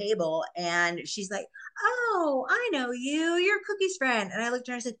round table and she's like, oh, I know you. You're Cookie's friend. And I looked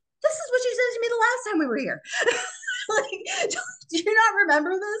at her and I said, this is what you said to me the last time we were here. Like, do you not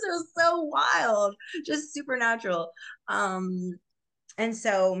remember this? It was so wild, just supernatural. And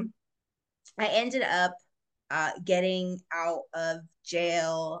so I ended up getting out of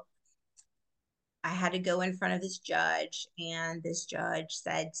jail. I had to go in front of this judge, and this judge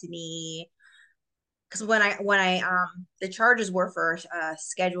said to me, because when I the charges were for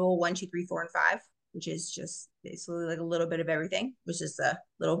schedule 1, 2, 3, 4, and 5, which is just basically like a little bit of everything. It was just a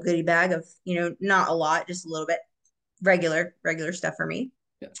little goodie bag of, you know, not a lot, just a little bit, regular stuff for me.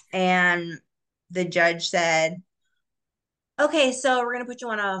 Yeah. And the judge said, okay, so we're going to put you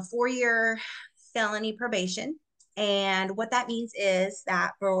on a 4-year felony probation. And what that means is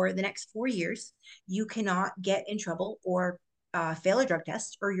that for the next 4 years, you cannot get in trouble or fail a drug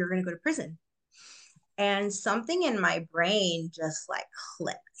test, or you're going to go to prison. And something in my brain just like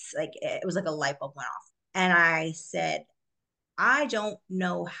clicked. Like it was like a light bulb went off. And I said, I don't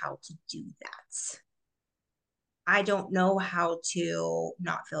know how to do that. I don't know how to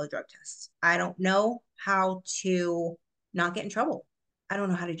not fail a drug test. I don't know how to not get in trouble. I don't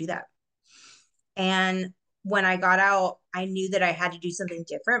know how to do that. And when I got out, I knew that I had to do something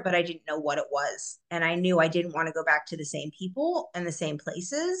different, but I didn't know what it was. And I knew I didn't want to go back to the same people and the same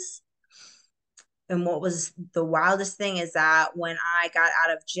places. And what was the wildest thing is that when I got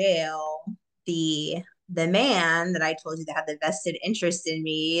out of jail, the man that I told you that had the vested interest in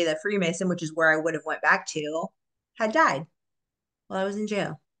me, the Freemason, which is where I would have went back to, had died while I was in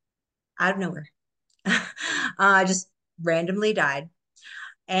jail out of nowhere. Just randomly died.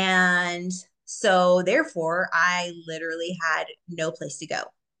 And so therefore I literally had no place to go,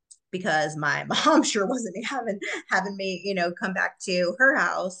 because my mom sure wasn't having me, you know, come back to her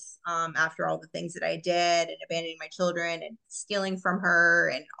house after all the things that I did and abandoning my children and stealing from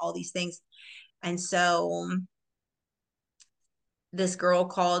her and all these things. And so this girl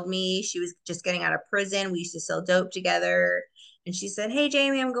called me. She was just getting out of prison. We used to sell dope together. And she said, hey,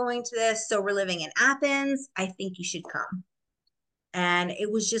 Jamie, I'm going to this. So we're living in Athens. I think you should come. And it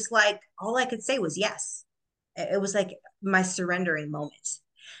was just like, all I could say was yes. It was like my surrendering moment.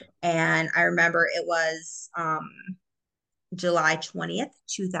 And I remember it was July 20th,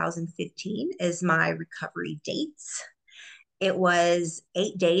 2015 is my recovery date. It was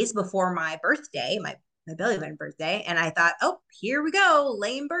 8 days before my birthday, my belly button birthday. And I thought, oh, here we go.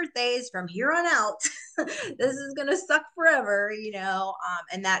 Lame birthdays from here on out. This is going to suck forever, you know?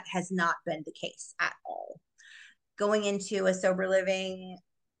 And that has not been the case at all. Going into a sober living,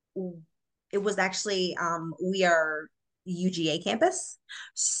 it was actually, we are UGA campus.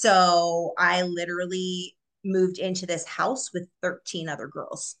 So I literally moved into this house with 13 other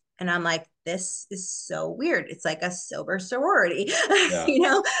girls. And I'm like, this is so weird. It's like a sober sorority, Yeah. you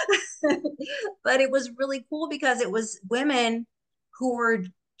know? But it was really cool because it was women who were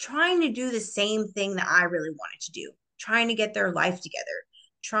trying to do the same thing that I really wanted to do, trying to get their life together,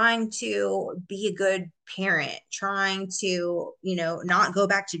 trying to be a good parent, trying to, you know, not go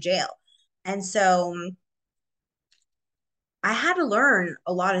back to jail. And so I had to learn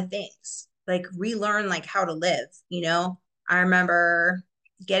a lot of things, like relearn like how to live, you know. I remember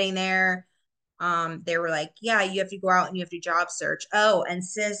getting there. They were like, yeah, you have to go out and you have to job search. Oh, and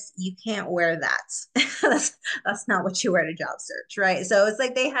sis, you can't wear that. that's not what you wear to job search, right? So it's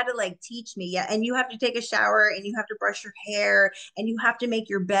like they had to like teach me, yeah, and you have to take a shower and you have to brush your hair and you have to make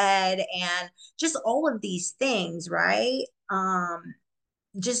your bed and just all of these things, right?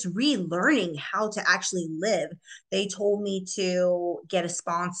 Just relearning how to actually live. They told me to get a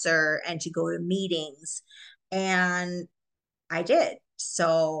sponsor and to go to meetings. And I did.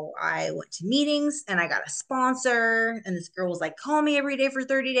 So I went to meetings and I got a sponsor, and this girl was like, call me every day for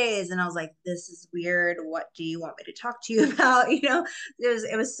 30 days. And I was like, this is weird. What do you want me to talk to you about? It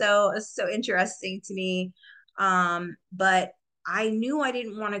was so interesting to me. But I knew I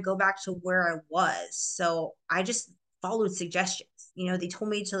didn't want to go back to where I was. So I just followed suggestions. They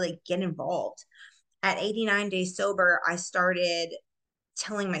told me to like get involved. At 89 days sober, I started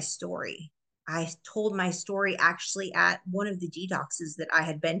telling my story. I told my story actually at one of the detoxes that I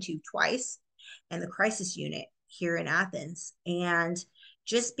had been to twice and the crisis unit here in Athens. And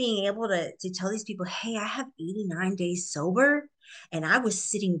just being able to tell these people, hey, I have 89 days sober and I was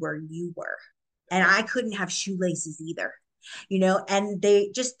sitting where you were and I couldn't have shoelaces either, and they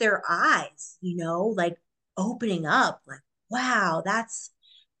just their eyes, like opening up like, wow, that's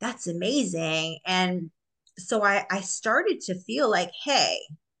amazing. And so I started to feel like, hey,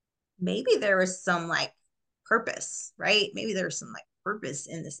 maybe there was some like purpose, right? Maybe there was some like purpose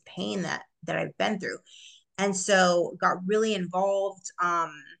in this pain that I've been through. And so got really involved,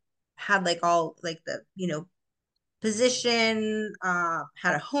 had like all like the, position,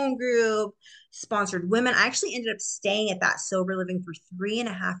 had a home group, sponsored women. I actually ended up staying at that sober living for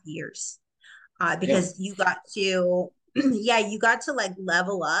 3.5 years, Yeah. because you got to yeah, you got to like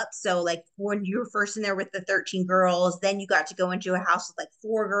level up. So like when you were first in there with the 13 girls, then you got to go into a house with like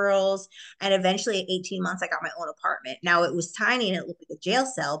 4 girls, and eventually at 18 months I got my own apartment. Now it was tiny and it looked like a jail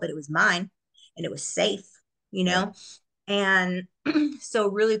cell, but it was mine and it was safe, you Yeah. know. And so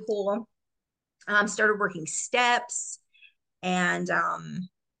really cool. Started working steps, and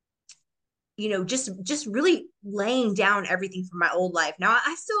just really laying down everything from my old life. Now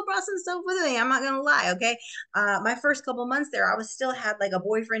I still brought some stuff with me. I'm not gonna lie. Okay. My first couple months there, I was still had like a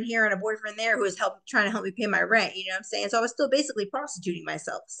boyfriend here and a boyfriend there who was trying to help me pay my rent. You know what I'm saying? So I was still basically prostituting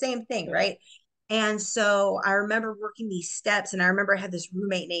myself. Same thing, Yeah. right? And so I remember working these steps, and I remember I had this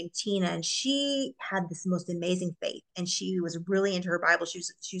roommate named Tina, and she had this most amazing faith, and she was really into her Bible. She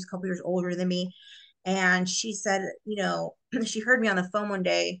was a couple years older than me, and she said, she heard me on the phone one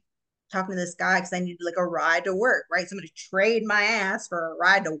day talking to this guy because I needed like a ride to work, right? So I'm going to trade my ass for a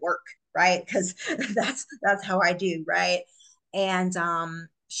ride to work, right? Because that's how I do, right? And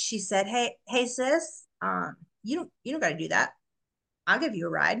she said, hey sis, you don't got to do that. I'll give you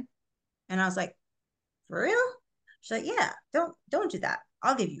a ride. And I was like, for real? She's like, yeah, don't do that.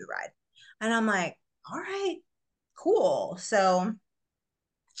 I'll give you a ride. And I'm like, all right, cool. So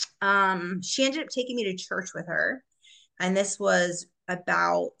she ended up taking me to church with her, and this was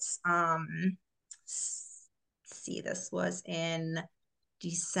about see, this was in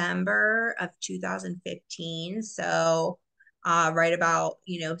December of 2015. So right about,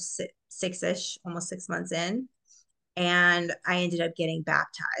 six-ish, almost 6 months in. And I ended up getting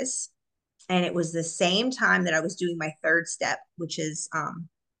baptized. And it was the same time that I was doing my third step, which is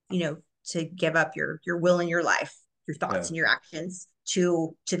to give up your will and your life, your Yeah. thoughts and your actions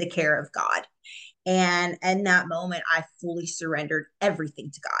to the care of God. And in that moment, I fully surrendered everything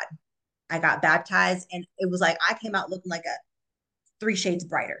to God. I got baptized, and it was like I came out looking like a 3 shades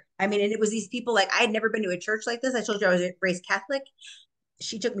brighter. I mean, and it was these people, like I had never been to a church like this. I told you I was raised Catholic.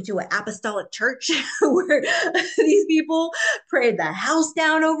 She took me to an apostolic church where these people prayed the house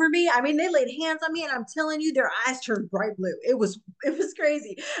down over me. I mean, they laid hands on me, and I'm telling you, their eyes turned bright blue. It was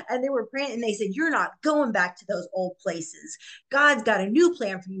crazy. And they were praying, and they said, you're not going back to those old places. God's got a new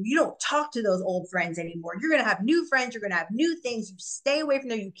plan for you. You don't talk to those old friends anymore. You're going to have new friends. You're going to have new things. You stay away from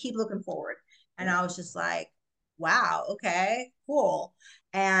there. You keep looking forward. And I was just like, wow, okay, cool.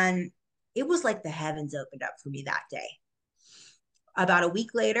 And it was like the heavens opened up for me that day. About a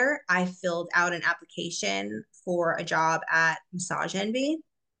week later, I filled out an application for a job at Massage Envy.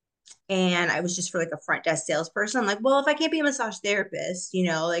 And I was just for like a front desk salesperson. I'm like, well, if I can't be a massage therapist,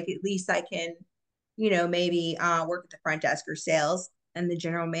 like at least I can, maybe work at the front desk or sales. And the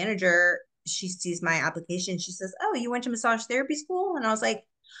general manager, she sees my application. She says, oh, you went to massage therapy school? And I was like,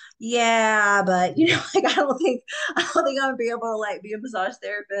 yeah, but like I don't think I'm gonna be able to like be a massage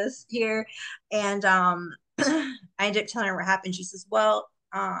therapist here. And I ended up telling her what happened. She says, well,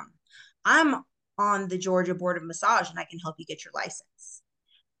 I'm on the Georgia Board of Massage and I can help you get your license.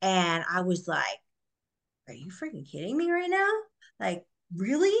 And I was like, are you freaking kidding me right now? Like,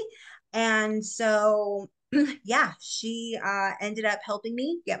 really? And so yeah, she ended up helping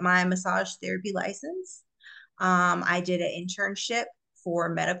me get my massage therapy license. I did an internship for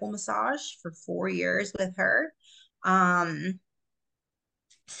medical massage for 4 years with her. Um,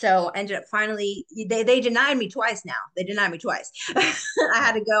 So ended up finally they denied me twice now. They denied me twice. I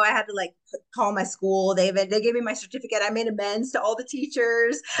had to like call my school. They gave me my certificate. I made amends to all the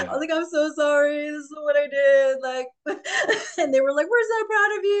teachers. I was like, I'm so sorry. This is what I did. Like, and they were like, we're so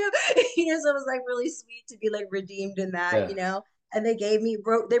proud of you. So it was like really sweet to be like redeemed in that, and they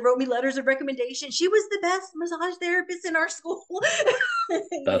wrote me letters of recommendation. She was the best massage therapist in our school.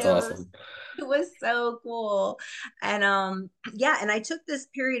 That's awesome. It was so cool. And and I took this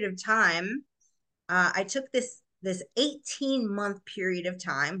period of time. I took this 18-month period of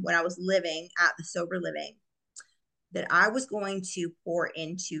time when I was living at the Sober Living, that I was going to pour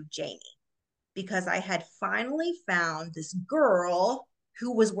into Jamie, because I had finally found this girl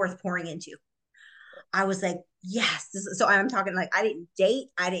who was worth pouring into. I was like, yes. So I'm talking like I didn't date,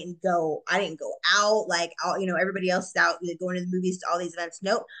 I didn't go out like everybody else is out going to the movies, to all these events.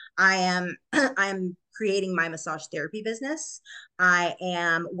 Nope. I'm creating my massage therapy business. I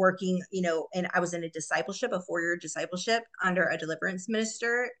am working, and I was in a 4-year discipleship under a deliverance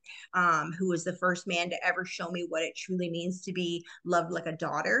minister, who was the first man to ever show me what it truly means to be loved like a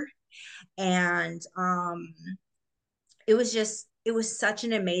daughter. And it was such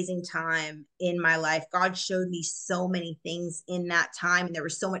an amazing time in my life. God showed me so many things in that time, and there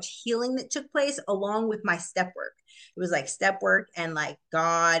was so much healing that took place along with my step work. It was like step work and like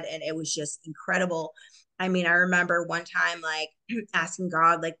God, and it was just incredible. I mean, I remember one time like asking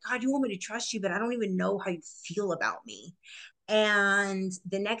God, like, God, you want me to trust you, but I don't even know how you feel about me. And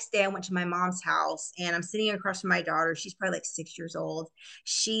the next day I went to my mom's house, and I'm sitting across from my daughter. She's probably like 6 years old.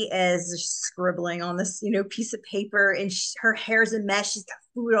 She is scribbling on this, piece of paper, and her hair's a mess. She's got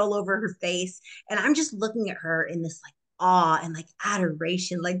food all over her face. And I'm just looking at her in this like awe and like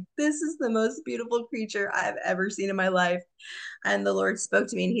adoration. Like, this is the most beautiful creature I've ever seen in my life. And the Lord spoke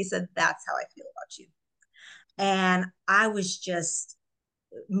to me and he said, that's how I feel about you. And I was just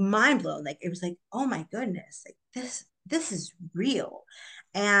mind blown. Like, it was like, oh my goodness, like this is real.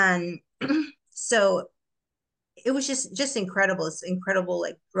 And so it was just incredible. It's incredible,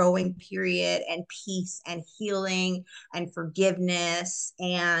 like growing period, and peace and healing and forgiveness,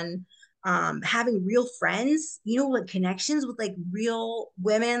 and having real friends, like connections with like real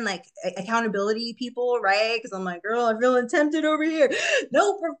women, like accountability people, right? Because I'm like, girl, I'm feeling tempted over here.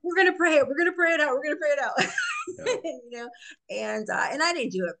 Nope, we're gonna pray it. We're gonna pray it out. We're gonna pray it out. Yeah. And I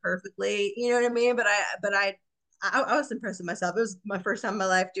didn't do it perfectly, you know what I mean? I was impressed with myself. It was my first time in my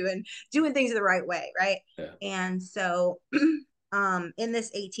life doing things the right way, right? Yeah. And so, in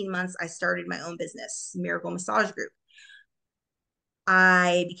this 18 months, I started my own business, Miracle Massage Group.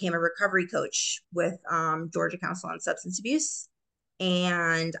 I became a recovery coach with Georgia Council on Substance Abuse,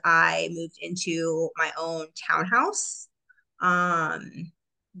 and I moved into my own townhouse.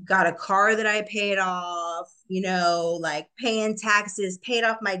 Got a car that I paid off, like paying taxes, paid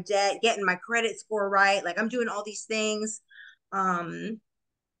off my debt, getting my credit score right. Like, I'm doing all these things. I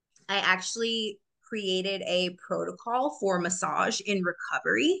actually created a protocol for massage in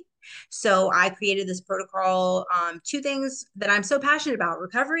recovery. So I created this protocol, two things that I'm so passionate about,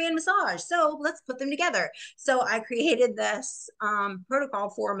 recovery and massage. So let's put them together. So I created this protocol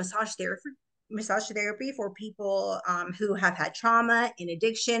for massage therapy for people who have had trauma and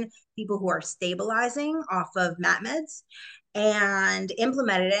addiction, people who are stabilizing off of MAT meds, and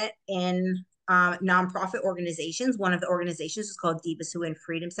implemented it in nonprofit organizations. One of the organizations is called Divas Who Win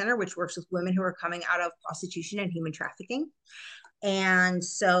Freedom Center, which works with women who are coming out of prostitution and human trafficking. And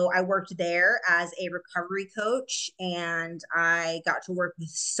so I worked there as a recovery coach, and I got to work with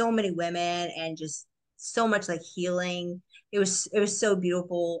so many women and just so much like healing. It was so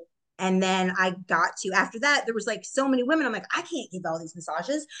beautiful. And then I got to, after that, there was like so many women. I'm like, I can't give all these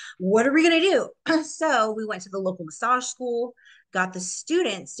massages. What are we going to do? So we went to the local massage school, got the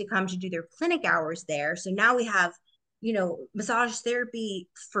students to come to do their clinic hours there. So now we have, massage therapy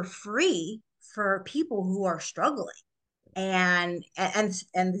for free for people who are struggling. And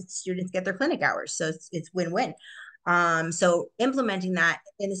the students get their clinic hours. So it's win-win. So implementing that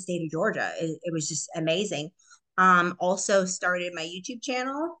in the state of Georgia, it was just amazing. Also started my YouTube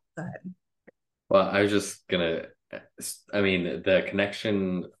channel. Go ahead. Well, I was just gonna, I mean, the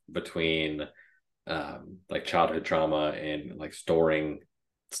connection between like childhood trauma and like storing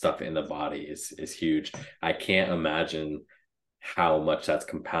stuff in the body is huge. I can't imagine how much that's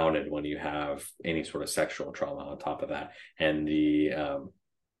compounded when you have any sort of sexual trauma on top of that. And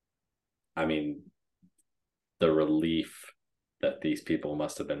I mean, the relief that these people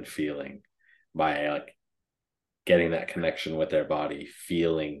must have been feeling by like getting that connection with their body,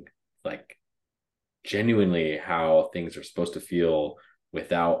 feeling like genuinely how things are supposed to feel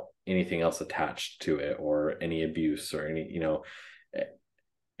without anything else attached to it, or any abuse or any,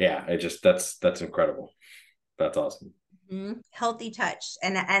 Yeah, that's incredible. That's awesome. Healthy touch,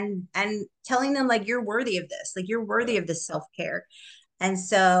 and telling them like you're worthy of this, like you're worthy Yeah. of this self-care. And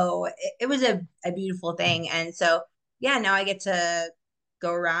so it was a beautiful thing. And so yeah, now I get to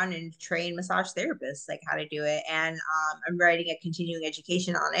go around and train massage therapists like how to do it. And I'm writing a continuing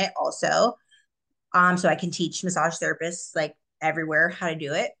education on it also. So I can teach massage therapists like everywhere how to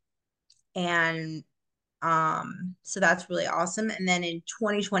do it. And so that's really awesome. And then in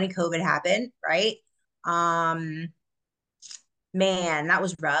 2020 COVID happened, right? Um Man, that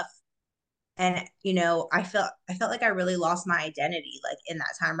was rough. And I felt like I really lost my identity like in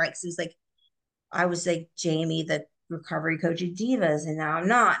that time, right? Because it was like I was like Jamie, the recovery coach at Divas, and now I'm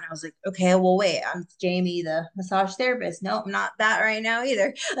not. And I was like, okay, well, wait, I'm Jamie, the massage therapist. No, I'm not that right now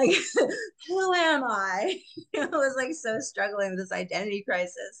either. Like, who am I? I was like so struggling with this identity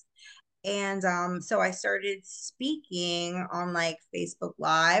crisis. And so I started speaking on like Facebook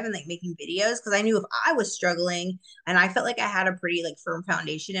Live and like making videos because I knew if I was struggling and I felt like I had a pretty like firm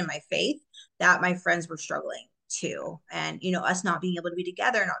foundation in my faith, that my friends were struggling too. And us not being able to be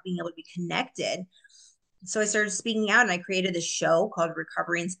together, not being able to be connected. So I started speaking out and I created this show called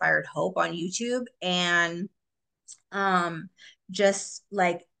Recovery Inspired Hope on YouTube. And um just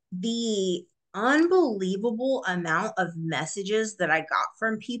like the unbelievable amount of messages that I got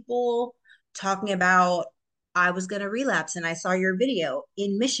from people talking about I was going to relapse and I saw your video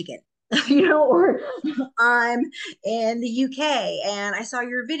in Michigan. Or I'm in the UK and I saw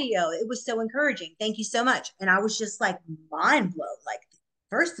your video. It was so encouraging. Thank you so much. And I was just like mind blown. Like,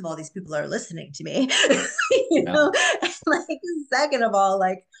 first of all, these people are listening to me. Yeah. And like, second of all,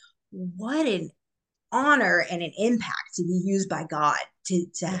 like, what an honor and an impact to be used by God to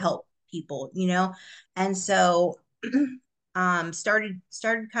Yeah. help people. And so started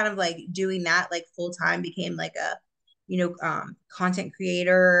kind of like doing that like full time, became like a content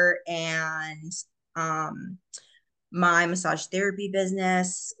creator. And um my massage therapy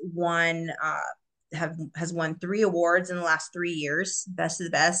business has won 3 awards in the last 3 years, best of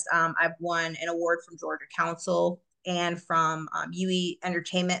the best. I've won an award from Georgia Council and from UE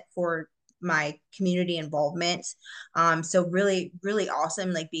Entertainment for my community involvement. So really, really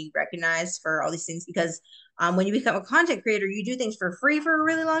awesome, like being recognized for all these things because when you become a content creator, you do things for free for a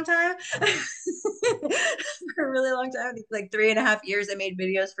really long time. For a really long time, like 3.5 years, I made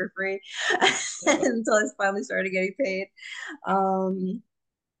videos for free until I finally started getting paid.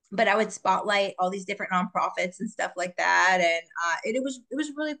 But I would spotlight all these different nonprofits and stuff like that, and it was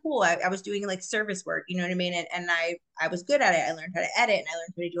really cool. I was doing like service work, you know what I mean, and I was good at it. I learned how to edit, and I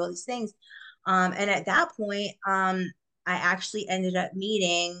learned how to do all these things. And at that point, I actually ended up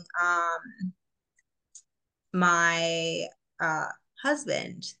meeting my uh,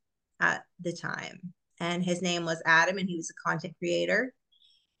 husband at the time, and his name was Adam, and he was a content creator.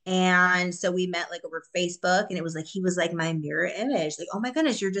 And so we met like over Facebook, and it was like he was like my mirror image. Like, oh my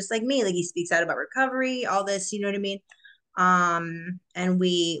goodness, you're just like me. Like he speaks out about recovery, all this, you know what I mean? And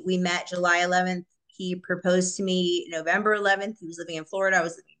we met July 11th. He proposed to me November 11th. He was living in Florida. I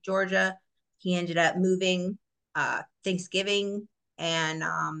was living in Georgia. He ended up moving Thanksgiving, and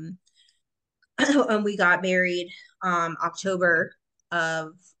and we got married October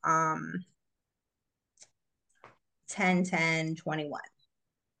of um 10/10/21.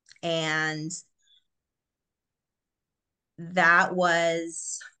 And that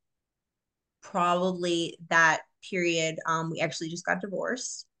was probably that period. We actually just got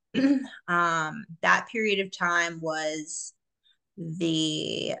divorced. That period of time was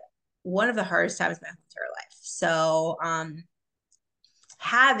the one of the hardest times of my whole entire life. So,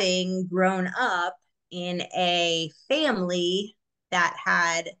 having grown up in a family that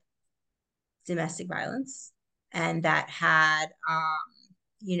had domestic violence and that had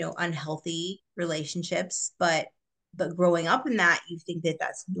unhealthy relationships, but growing up in that, you think that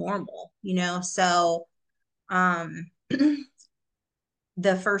that's normal. So um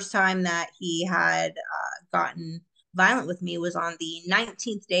the first time that he had gotten violent with me was on the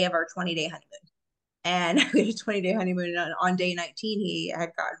 19th day of our 20-day honeymoon. And we had a 20-day honeymoon, and on day 19 he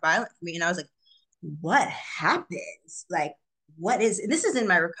had gotten violent for me, and I was like, what happens? Like, what is this? Is in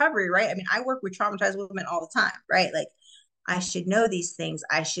my recovery, right? I mean, I work with traumatized women all the time, right? Like, I should know these things,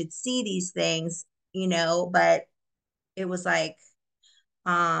 I should see these things. But it was like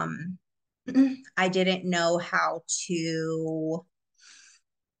um I didn't know how to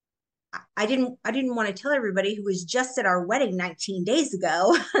I didn't want to tell everybody who was just at our wedding 19 days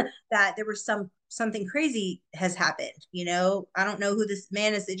ago that there was something crazy has happened. I don't know who this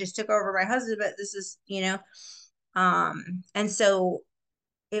man is that just took over my husband, but this is. And so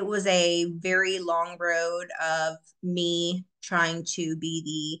it was a very long road of me trying to be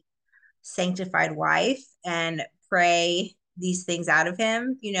the sanctified wife and pray these things out of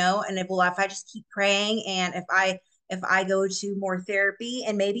him, and if I just keep praying, and if I go to more therapy,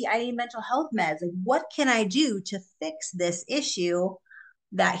 and maybe I need mental health meds, like what can I do to fix this issue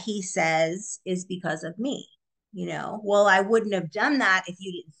that he says is because of me? Well, I wouldn't have done that if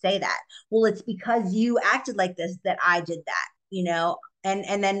you didn't say that. Well, it's because you acted like this that I did that,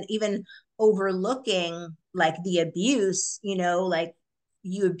 and then even overlooking like the abuse, like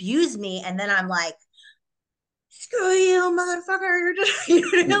you abuse me, and then I'm like, screw you, motherfucker.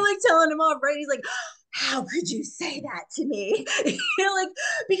 Like telling him off, right? He's like, how could you say that to me? Like,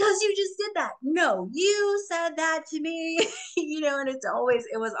 because you just did that. No, you said that to me, and it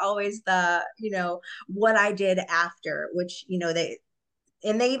was always the, what I did after, which, they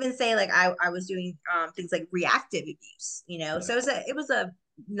even say like I was doing things like reactive abuse, so it was a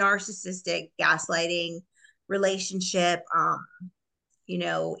narcissistic gaslighting relationship.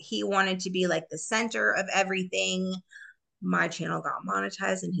 He wanted to be like the center of everything. My channel got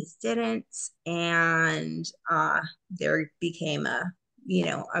monetized and his didn't. And there became a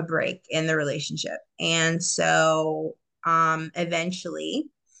break in the relationship. And so eventually,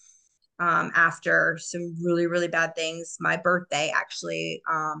 after some really, really bad things, my birthday actually,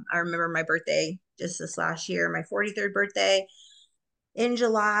 I remember my birthday just this last year, my 43rd birthday in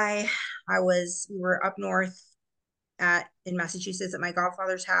July. We were up north in Massachusetts at my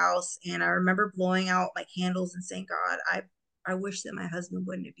godfather's house, and I remember blowing out like candles and saying, God, I wish that my husband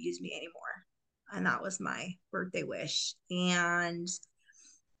wouldn't abuse me anymore. And that was my birthday wish. And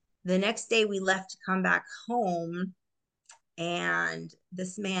the next day we left to come back home, and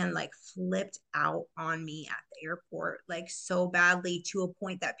this man like flipped out on me at the airport, like so badly, to a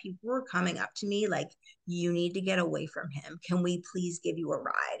point that people were coming up to me like, you need to get away from him. Can we please give you a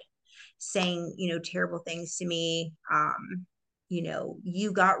ride? Saying, terrible things to me.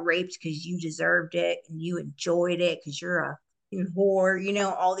 You got raped because you deserved it and you enjoyed it because you're a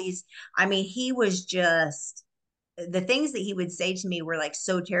whore, all these. I mean, he was just, the things that he would say to me were like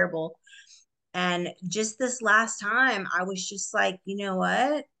so terrible. And just this last time, I was just like, you know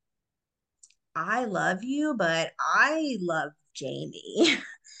what? I love you, but I love Jamie.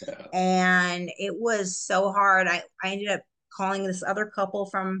 Yeah. And it was so hard. I ended up calling this other couple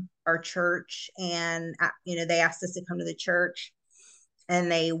from our church, and they asked us to come to the church, and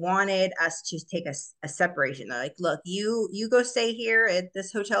they wanted us to take a separation. They're like, look, you go stay here at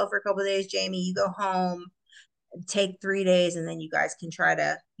this hotel for a couple of days, Jamie, you go home, take 3 days, and then you guys can try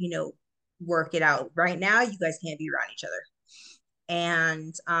to work it out. Right now you guys can't be around each other.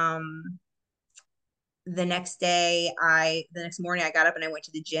 And the next morning I got up and I went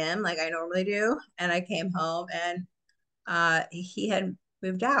to the gym like I normally do, and I came home, and he had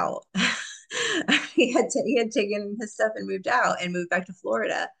moved out. He had taken his stuff and moved out and moved back to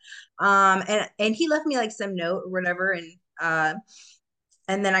Florida. And he left me like some note or whatever,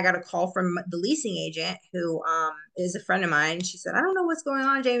 and then I got a call from the leasing agent, who is a friend of mine. She said, I don't know what's going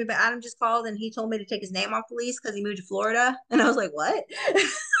on, Jamie, but Adam just called and he told me to take his name off the lease because he moved to Florida. And I was like, what?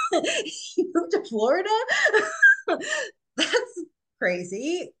 He moved to Florida? That's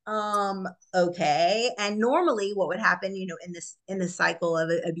crazy. Okay. And normally what would happen, in this cycle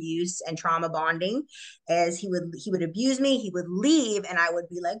of abuse and trauma bonding, is he would abuse me, he would leave, and I would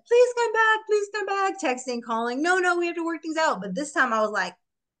be like, please come back, texting, calling, no, we have to work things out. But this time I was like,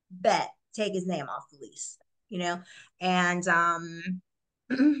 bet, take his name off the lease, and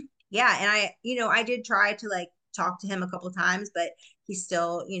yeah. And I did try to like talk to him a couple of times, but he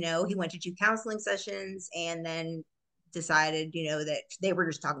still, he went to 2 counseling sessions and then decided, that they were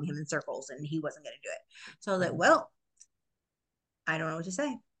just talking to him in circles and he wasn't going to do it. So I was like, well, I don't know what to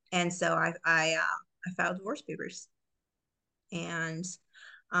say. And so I filed divorce papers, and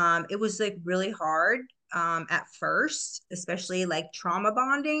it was like really hard at first, especially like trauma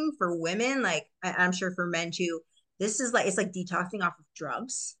bonding for women. Like I'm sure for men too. This is like, it's like detoxing off of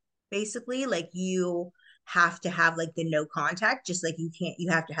drugs, basically. Like you have to have like the no contact, just like you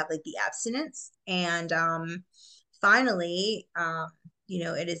have to have like the abstinence. And finally,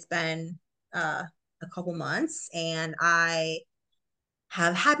 it has been a couple months, and I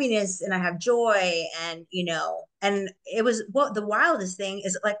have happiness and I have joy, and and it was, what the wildest thing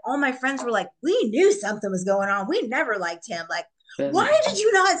is, like all my friends were like, we knew something was going on, we never liked him, like why did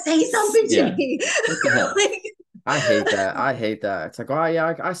you not say something to me? What the hell? Like, I hate that. It's like, oh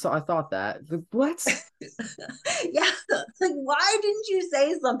yeah, I thought that. What? yeah, like why didn't you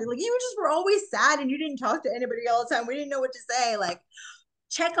say something? Like you just were always sad and you didn't talk to anybody all the time, we didn't know what to say. Like,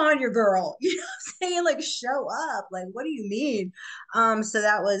 check on your girl, what I'm saying? Like, show up. Like, what do you mean? So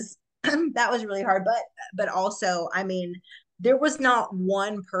that was that was really hard, but also, I mean, there was not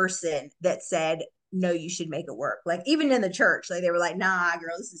one person that said, no, you should make it work. Like even in the church, like they were like, nah,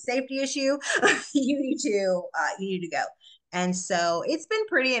 girl, this is a safety issue. You need to go. And so it's been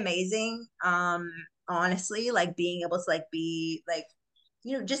pretty amazing. Honestly, like being able to like be like,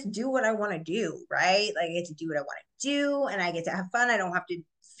 just do what I want to do, right? Like I get to do what I want to do and I get to have fun. I don't have to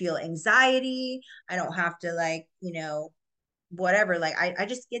feel anxiety. I don't have to like, whatever. Like I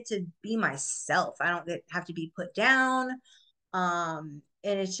just get to be myself. I don't have to be put down. And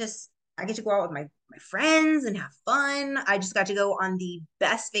it's just I get to go out with my friends and have fun. I just got to go on the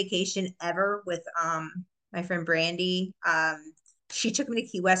best vacation ever with my friend Brandy. She took me to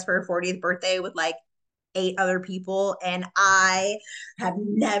Key West for her 40th birthday with like 8 other people, and I have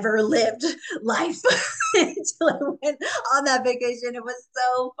never lived life until I went on that vacation. It was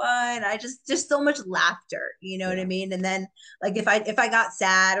so fun. I just so much laughter, you know what I mean? And then like if I got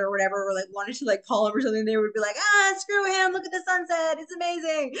sad or whatever, or like wanted to like call him or something, they would be like, screw him, look at the sunset, it's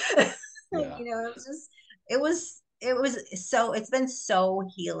amazing. It's been so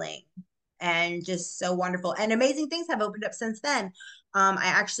healing and just so wonderful, and amazing things have opened up since then. I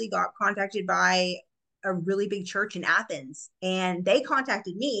actually got contacted by a really big church in Athens, and they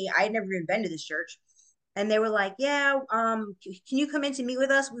contacted me. I had never even been to this church, and they were like, yeah, can you come in to meet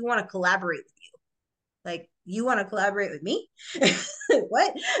with us? We want to collaborate with you. Like, you want to collaborate with me?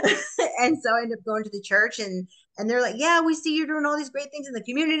 What? And so I ended up going to the church, and they're like, yeah, we see you're doing all these great things in the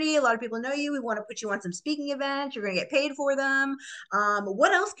community. A lot of people know you. We want to put you on some speaking events. You're going to get paid for them.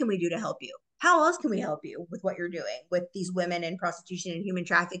 What else can we do to help you? How else can we help you with what you're doing with these women in prostitution and human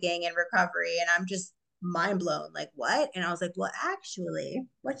trafficking and recovery? And I'm just mind blown, like, what? And I was like, well, actually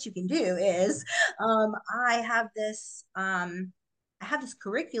what you can do is I have this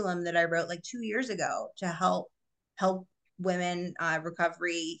curriculum that I wrote like 2 years ago to help women,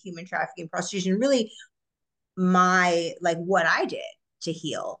 recovery, human trafficking, prostitution, really my like what I did to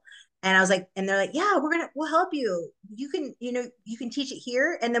heal. And I was like, and they're like, yeah, we'll help you. You can teach it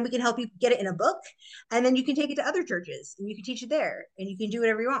here, and then we can help you get it in a book, and then you can take it to other churches and you can teach it there, and you can do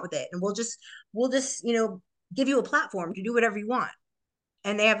whatever you want with it. And we'll just give you a platform to do whatever you want.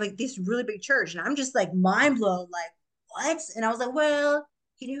 And they have like this really big church, and I'm just like mind blown, like, what? And I was like, well,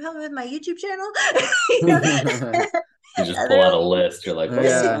 can you help me with my YouTube channel? You just pull out a list. You're like,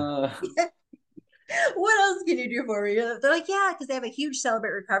 yeah. What else can you do for me? They're like, yeah, because they have a huge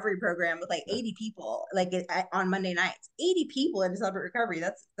Celebrate Recovery program with like 80 people, like on Monday nights. 80 people in Celebrate Recovery.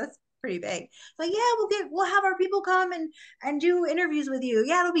 That's pretty big. Like, yeah, we'll have our people come and do interviews with you.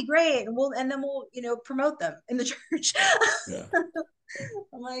 Yeah, it'll be great, and then we'll promote them in the church. Yeah.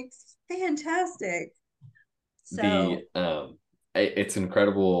 I'm like, fantastic. So it's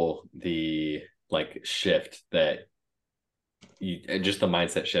incredible, the like shift that just the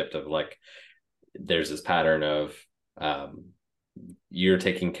mindset shift of like, there's this pattern of you're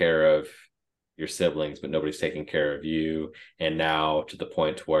taking care of your siblings, but nobody's taking care of you. And now to the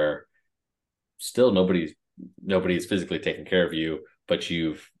point where still nobody's physically taking care of you, but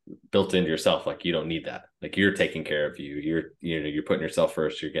you've built into yourself, like, you don't need that. Like, you're taking care of you. You're putting yourself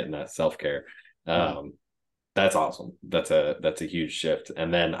first. You're getting that self-care. That's awesome. That's a huge shift.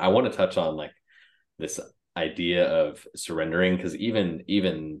 And then I want to touch on like this idea of surrendering, because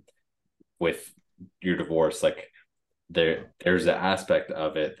even with your divorce, like there's an aspect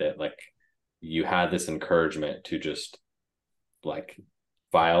of it that like you had this encouragement to just like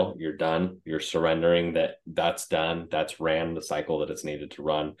file, you're done, you're surrendering, that's done, that's ran the cycle that it's needed to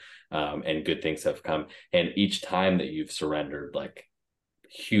run, and good things have come. And each time that you've surrendered, like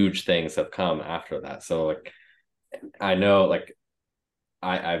huge things have come after that. So like, I know, like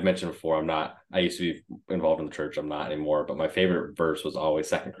I've mentioned before, I used to be involved in the church. I'm not anymore, but my favorite verse was always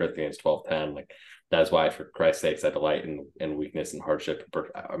 2 Corinthians 12:10. Like, that's why, for Christ's sakes, I delight in weakness and hardship.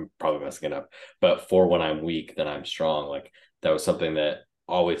 I'm probably messing it up, but for when I'm weak, then I'm strong. Like, that was something that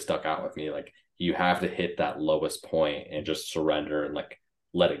always stuck out with me. Like, you have to hit that lowest point and just surrender and like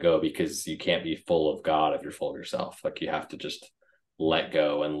let it go, because you can't be full of God if you're full of yourself. Like, you have to just let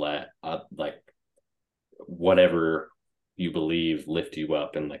go and let like whatever you believe lift you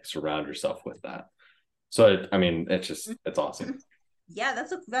up, and like surround yourself with that. So I mean, it's awesome. Yeah,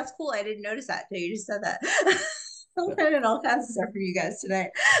 that's cool. I didn't notice that until you just said that. I'm learning all kinds of stuff from you guys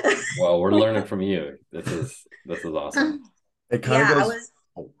tonight. Well, we're learning from you. This is awesome. It kind of goes.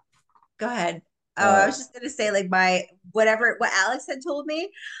 Go ahead. I was just gonna say, like, what Alex had told me.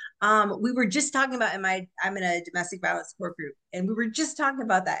 We were just talking about I'm in a domestic violence support group, and we were just talking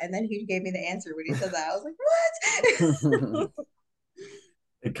about that, and then he gave me the answer when he said that. I was like, what?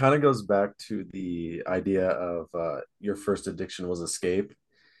 It kind of goes back to the idea of your first addiction was escape,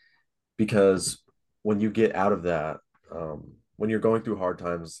 because when you get out of that, when you're going through hard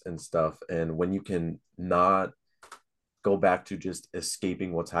times and stuff, and when you can not go back to just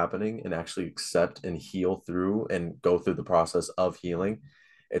escaping what's happening and actually accept and heal through and go through the process of healing,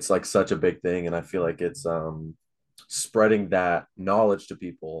 it's like such a big thing. And I feel like it's spreading that knowledge to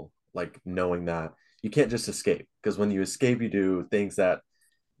people, like knowing that you can't just escape, because when you escape you do things that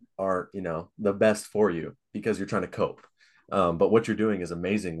aren't, you know, the best for you because you're trying to cope. But what you're doing is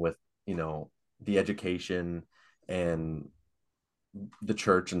amazing with, you know, the education and the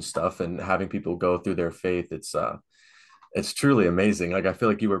church and stuff, and having people go through their faith. It's truly amazing. Like, I feel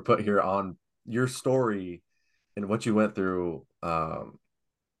like you were put here on your story and what you went through.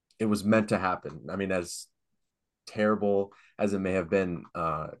 It was meant to happen. I mean, as terrible as it may have been,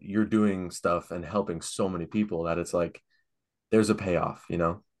 you're doing stuff and helping so many people that it's like there's a payoff, you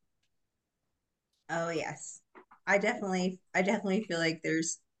know. Oh yes. I definitely feel like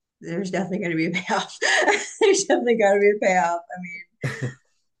there's definitely going to be a payoff. There's definitely got to be a payoff. I mean,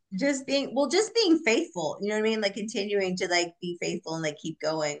 just being faithful, you know what I mean? Like continuing to like be faithful and like keep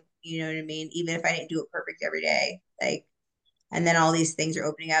going, you know what I mean? Even if I didn't do it perfect every day, like, and then all these things are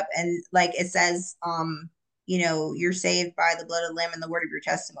opening up. And like it says, you're saved by the blood of the lamb and the word of your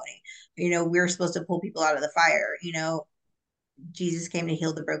testimony. We're supposed to pull people out of the fire. Jesus came to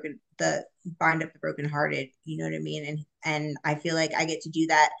heal the bind up the brokenhearted. You know what I mean? And I feel like I get to do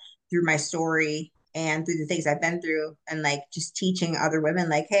that through my story and through the things I've been through, and like just teaching other women,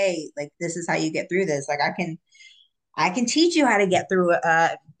 like, hey, like this is how you get through this. Like I can teach you how to get through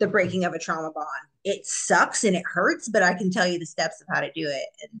the breaking of a trauma bond. It sucks and it hurts, but I can tell you the steps of how to do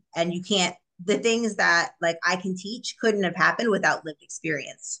it. And you can't, the things that like I can teach couldn't have happened without lived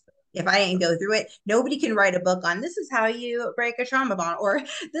experience. If I didn't go through it, nobody can write a book on this is how you break a trauma bond, or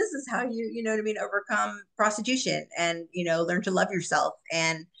this is how you know what I mean, overcome prostitution and, learn to love yourself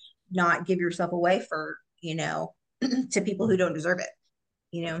and not give yourself away for, to people who don't deserve it.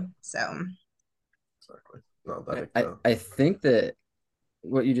 So Exactly. No, that I think that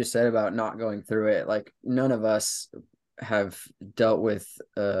what you just said about not going through it, like none of us have dealt with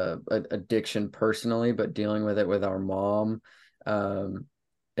addiction personally, but dealing with it with our mom,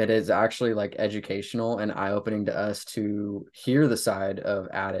 it is actually like educational and eye-opening to us to hear the side of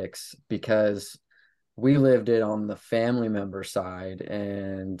addicts, because we lived it on the family member side,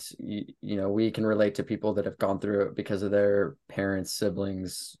 and we can relate to people that have gone through it because of their parents,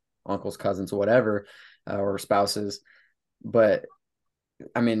 siblings, uncles, cousins, whatever, or spouses. But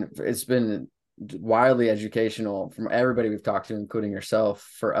I mean, it's been wildly educational from everybody we've talked to, including yourself,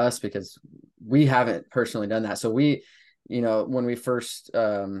 for us, because we haven't personally done that. So when we first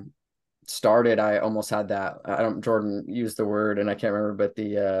started, I almost had that, Jordan used the word and I can't remember, but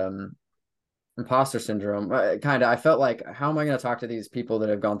the imposter syndrome, kind of. I felt like, how am I going to talk to these people that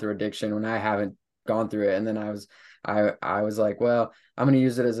have gone through addiction when I haven't gone through it? And then I was like, well, I'm going to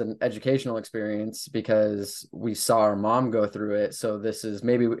use it as an educational experience because we saw our mom go through it. So this is,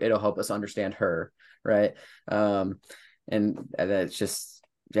 maybe it'll help us understand her. Right. And it's just,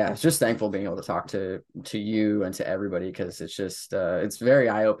 yeah, it's just thankful being able to talk to you and to everybody, because it's just, it's very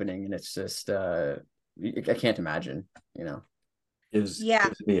eye-opening, and it's just, I can't imagine, gives yeah.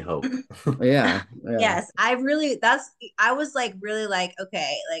 gives me hope. Yeah. Yes, I was like really like,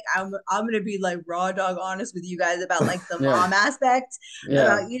 okay, like I'm gonna be like raw dog honest with you guys about like the Yeah. mom aspect, Yeah.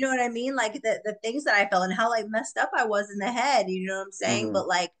 about, you know what I mean, like the things that I felt and how like messed up I was in the head, you know what I'm saying?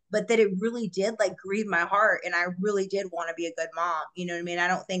 Mhm. But that it really did like grieve my heart, and I really did want to be a good mom, you know what I mean? I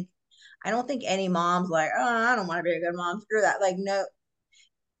don't think any mom's like, oh, I don't want to be a good mom, screw that. Like, no,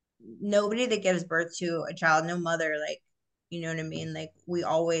 nobody that gives birth to a child, no mother, like, you know what I mean? Like, we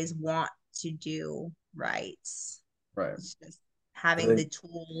always want to do right. Right. It's just I having the think,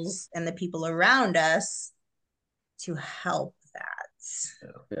 tools and the people around us to help that.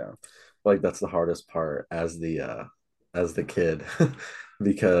 Yeah. like, that's the hardest part as the kid,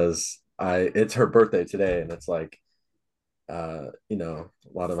 because I it's her birthday today, and it's like, a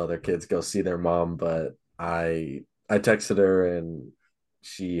lot of other kids go see their mom, but I texted her and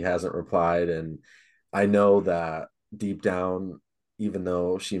she hasn't replied, and I know that deep down, even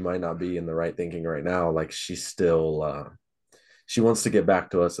though she might not be in the right thinking right now, like she's still she wants to get back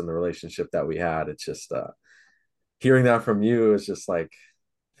to us in the relationship that we had. It's just hearing that from you is just like,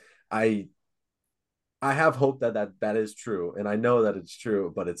 I I have hope that is true, and I know that it's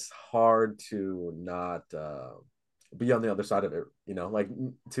true, but it's hard to not be on the other side of it. Like,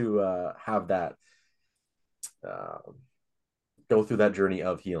 to have that uh, go through that journey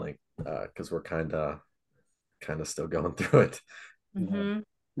of healing, because we're kind of still going through it. Mm-hmm.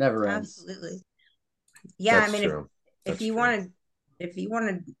 Never ends. Absolutely. Yeah, I That's mean, if true. if That's you true. wanted if you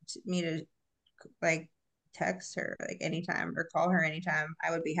wanted me to like text her like anytime or call her anytime,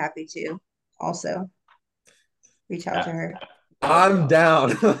 I would be happy to also reach out to That, her. that would be I'm awesome.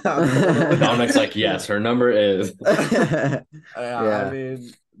 down. I'm totally Dominic's like, yes, her number is. Yeah, I Yeah.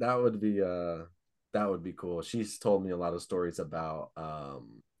 mean, that would be cool. She's told me a lot of stories about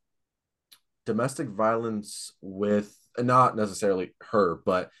domestic violence with not necessarily her,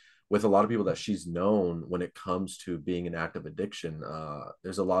 but with a lot of people that she's known when it comes to being an active addiction.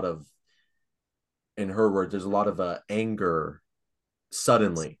 There's a lot of, in her words, there's a lot of anger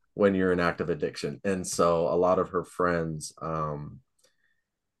suddenly when you're in active addiction. And so a lot of her friends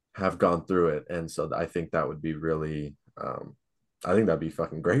have gone through it. And so I think that would be really, I think that'd be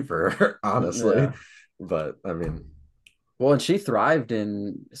fucking great for her, honestly. Yeah. But I mean, Well, and she thrived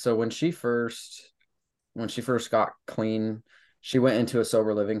in, so when she first got clean, she went into a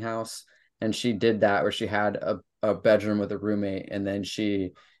sober living house, and she did that where she had a bedroom with a roommate, and then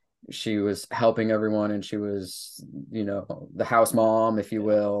she was helping everyone, and she was, the house mom, if you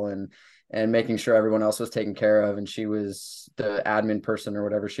will, and making sure everyone else was taken care of, and she was the admin person or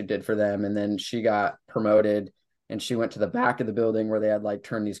whatever she did for them. And then she got promoted, and she went to the back of the building where they had like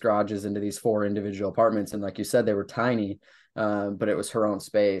turned these garages into these 4 individual apartments, and like you said, they were tiny, but it was her own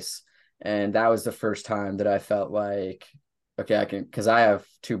space. And that was the first time that I felt like, okay, I can, because I have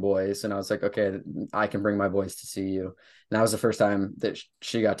 2 boys, and I was like, okay, I can bring my boys to see you. And that was the first time that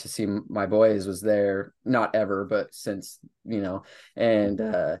she got to see my boys, was there, not ever, but since, and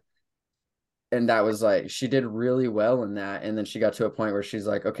that was like, she did really well in that. And then she got to a point where she's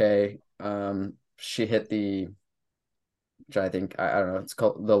like, okay, she hit which I think, I don't know, it's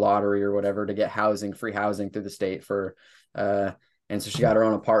called the lottery or whatever, to get housing, free housing through the state for, uh, and so she got her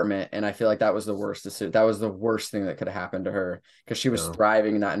own apartment. And I feel like that was the worst decision. That was the worst thing that could have happened to her, because she was yeah,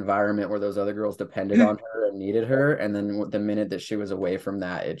 thriving in that environment where those other girls depended on her and needed her. And then the minute that she was away from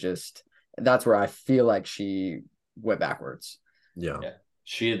that, that's where I feel like she went backwards. yeah, Yeah,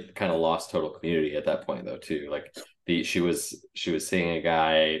 she had kind of lost total community at that point though too. Like she was seeing a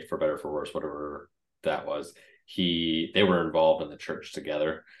guy, for better for worse, whatever that was. They were involved in the church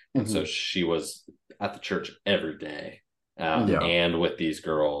together, and so Mm-hmm. she was at the church every day, Mm-hmm. yeah, and with these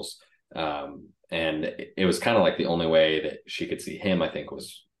girls. And it was kind of like the only way that she could see him, I think,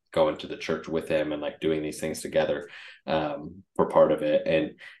 was going to the church with him and like doing these things together, for part of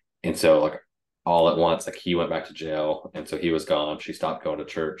it. And so like all at once, like he went back to jail, and so he was gone. She stopped going to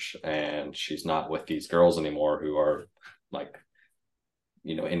church, and she's not with these girls anymore who are like,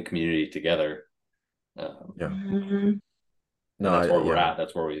 in community together. yeah. Mhm. No, And that's where we're yeah, at.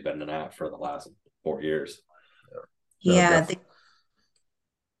 That's where we've been at for the last 4 years. no, Yeah, the definitely.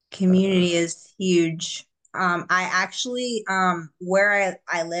 community is huge. I actually, where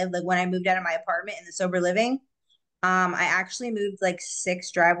I live, like when I moved out of my apartment in the sober living, I actually moved like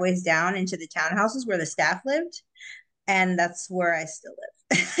 6 driveways down into the townhouses where the staff lived, and that's where I still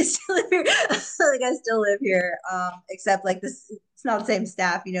live. I still live here. Like I still live here. Except like this, it's not the same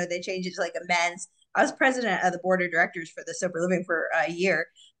staff. They changed it to like a men's. I was president of the board of directors for the sober living for a year.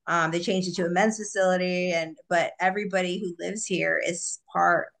 They changed it to a men's facility, and but everybody who lives here is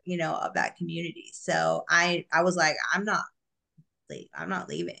part, of that community. So I was like, I'm not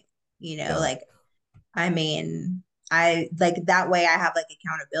leaving. Yeah, Like I mean, I like that way I have like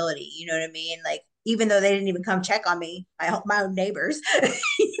accountability, you know what I mean? Like even though they didn't even come check on me, I help my own neighbors.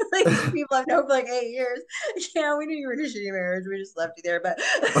 Like these people I've known for like 8 years. Yeah, we knew you were in a shitty marriage. We just left you there, but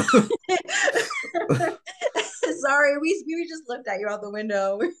sorry, we just looked at you out the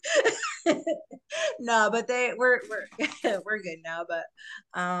window. No, but we're good now. But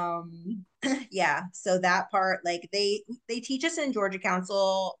yeah, so that part, like they teach us in Georgia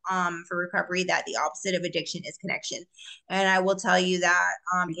Council for recovery that the opposite of addiction is connection. And I will tell you that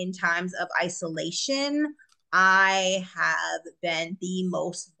in times of isolation, I have been the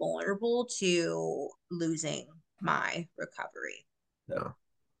most vulnerable to losing my recovery. yeah,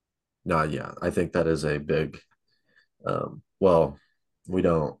 no, yeah. I think that is a big. Well, we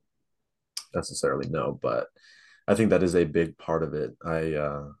don't necessarily know, but I think that is a big part of it.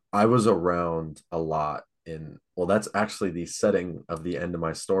 I was around a lot in, well, that's actually the setting of the end of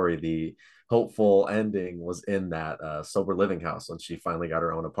my story. The hopeful ending was in that sober living house when she finally got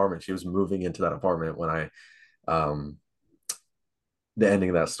her own apartment. She was moving into that apartment when I um the ending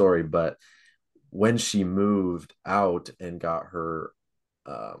of that story. But when she moved out and got her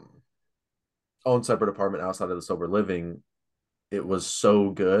um own separate apartment outside of the sober living, it was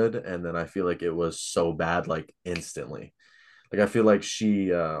so good. And then I feel like it was so bad, like instantly. Like I feel like she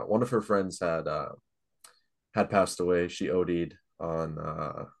one of her friends had passed away. She OD'd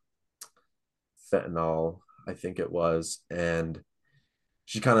on fentanyl, I think it was, and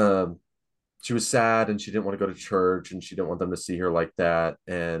she kind of she was sad and she didn't want to go to church and she didn't want them to see her like that.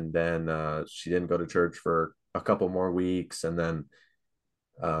 And then she didn't go to church for a couple more weeks, um,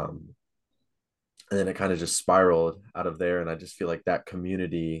 and then it kind of just spiraled out of there. And I just feel like that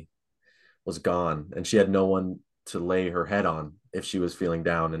community was gone, and she had no one to lay her head on if she was feeling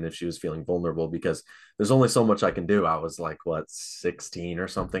down and if she was feeling vulnerable, because there's only so much I can do. I was like, what, 16 or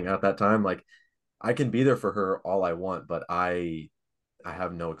something at that time. Like, I can be there for her all I want, but I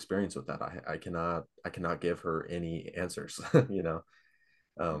have no experience with that. I cannot give her any answers, you know.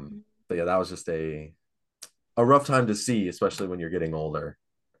 But yeah, that was just a rough time to see, especially when you're getting older.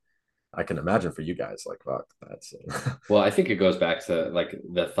 I can imagine for you guys, like, fuck, that's Well, I think it goes back to like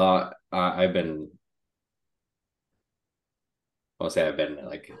the thought. I'll say I've been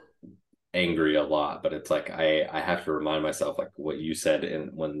like angry a lot, but it's like I have to remind myself like what you said,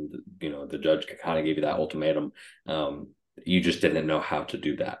 and when the judge kind of gave you that ultimatum, you just didn't know how to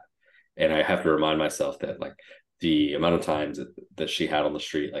do that, and I have to remind myself that like the amount of times that she had on the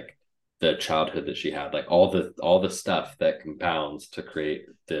street, like the childhood that she had, like all the stuff that compounds to create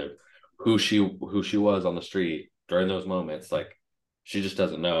the who she was on the street during those moments, like she just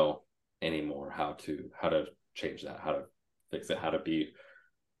doesn't know anymore how to change that, how to fix it, how to be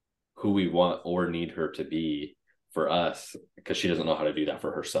who we want or need her to be for us, because she doesn't know how to do that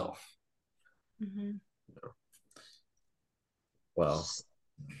for herself. Mm-hmm. well,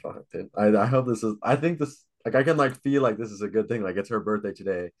 fuck, dude. I hope this is. I think this, like, I can like feel like this is a good thing. Like, it's her birthday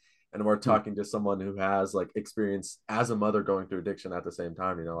today, and we're talking to someone who has like experience as a mother going through addiction at the same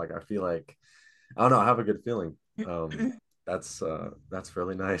time. You know, like, I feel like, I don't know. I have a good feeling. That's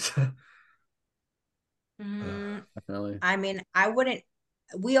really nice. Definitely. I mean, I wouldn't,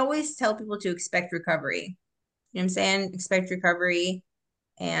 we always tell people to expect recovery. You know what I'm saying? Expect recovery.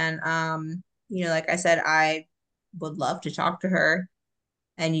 And like I said, I would love to talk to her.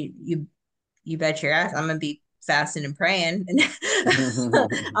 And you bet your ass I'm gonna be fasting and praying and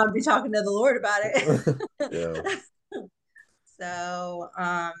I'll be talking to the Lord about Yeah. it. So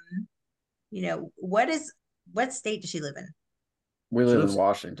what state does she live in? We She live in lives.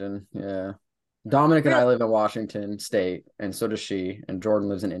 Washington. Yeah. Dominic and I Really? live in Washington State, and so does she. And Jordan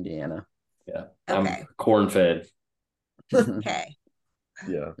lives in Indiana. Yeah, I'm Okay. corn fed. Okay. Yeah.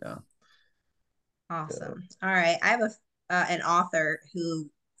 Yeah. Yeah. Awesome. All right. I have an author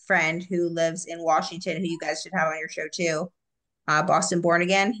friend who lives in Washington who you guys should have on your show too. Boston Born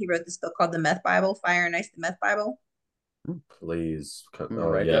Again. He wrote this book called The Meth Bible, Fire and Ice, The Meth Bible. Please. I'm gonna Oh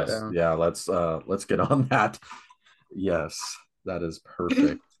write that yes. down. Yeah. Let's get on that. Yes, that is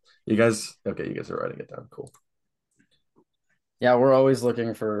perfect. You guys, okay? You guys are writing it down. Cool. Yeah, we're always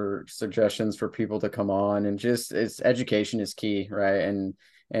looking for suggestions for people to come on, and just it's education is key, right?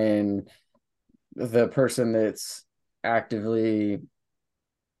 And the person that's actively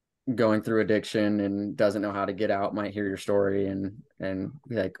going through addiction and doesn't know how to get out might hear your story and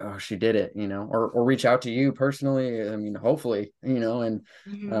be like, oh, she did it, or reach out to you personally. I mean, hopefully,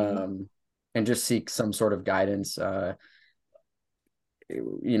 Mhm. um, and just seek some sort of guidance.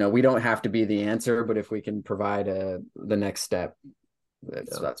 We don't have to be the answer, but if we can provide the next step,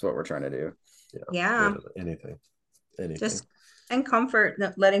 that's Yeah. that's what we're trying to do. Yeah. Yeah. Literally anything. Anything. Just and comfort,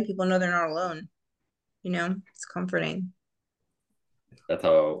 letting people know they're not alone. It's comforting. That's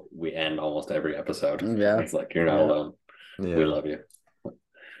how we end almost every episode. Yeah. It's like, you're not Yeah. alone. We Yeah. love you.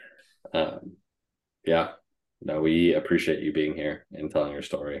 Um, yeah. No, we appreciate you being here and telling your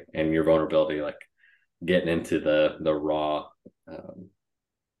story and your vulnerability, like getting into the raw. Um,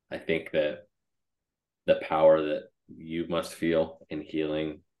 I think that the power that you must feel in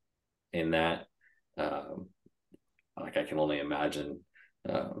healing in that, um, like I can only imagine,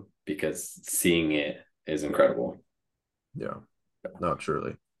 because seeing it is incredible. Yeah. No,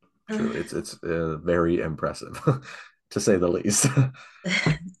 truly. Truly. It's very impressive to say the least.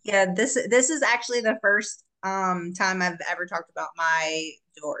 Yeah, this is actually the first time I've ever talked about my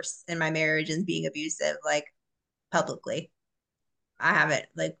divorce and my marriage and being abusive, like, publicly. I haven't,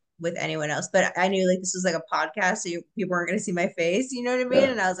 like, with anyone else, but I knew like this was like a podcast, so people weren't gonna see my face, you know what I mean? Yeah.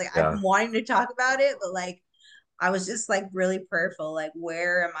 And I was like, I've Yeah. been wanting to talk about it, but like I was just like really prayerful, like,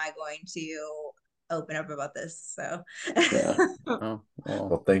 where am I going to open up about this? So Yeah. Oh, well,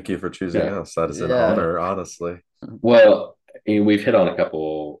 Well, thank you for choosing Yeah. us. That is an yeah. honor, honestly. Well, we've hit on a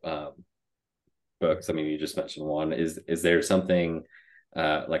couple books. I mean, you just mentioned one. Is there something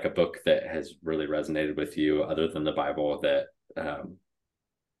like a book that has really resonated with you other than the Bible that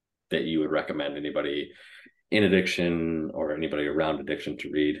you would recommend anybody in addiction or anybody around addiction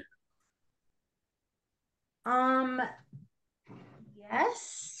to read? um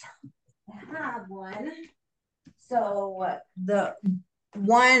yes, I have one. So the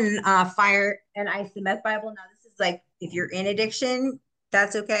one Fire and Ice and Meth Bible. Now this is like if you're in addiction,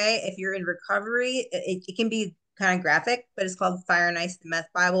 that's okay. If you're in recovery, it can be kind of graphic, but it's called Fire and Ice and Meth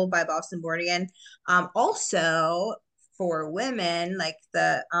Bible by Boston Born Again. Also for women, like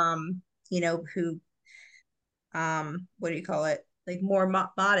the who what do you call it, like more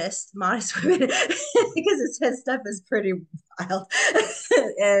modest women because it says stuff is pretty wild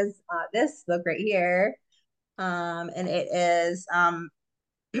is this book right here, and it is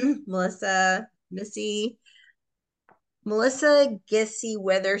Melissa Missy Melissa Gissy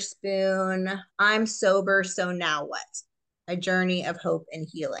Witherspoon, I'm Sober, So Now What? A Journey of Hope and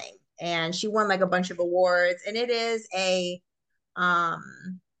Healing. And she won like a bunch of awards. And it is um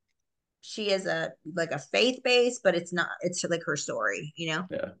she is a like a faith based, but it's not, it's like her story, you know.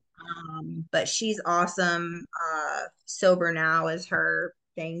 Yeah. But she's awesome. Sober Now is her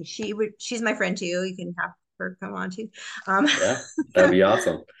thing. She's my friend too. You can have her come on too. Yeah, that'd be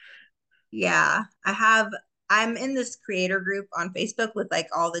awesome. Yeah, I'm in this creator group on Facebook with like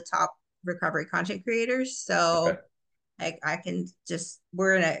all the top recovery content creators. Okay. So like I can just,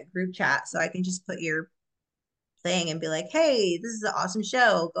 we're in a group chat, so I can just put your thing and be like, hey, this is an awesome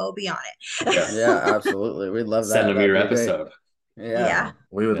show. Go be on it. Yeah. Yeah, absolutely. We'd love that. Send them your That'd be great. episode. Yeah,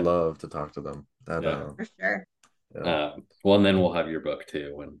 We would Yeah. love to talk to them. That, Yeah. for sure. yeah. Well, and then we'll have your book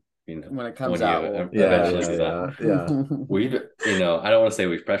too When it comes when out, you we'll- eventually Yeah, do that. yeah. We've, I don't want to say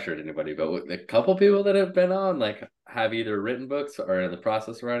we've pressured anybody, but a couple people that have been on like have either written books or are in the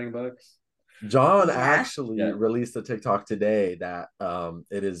process of writing books. John Yeah. actually Yeah. released a TikTok today that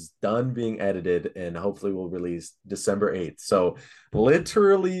it is done being edited and hopefully will release December 8th. So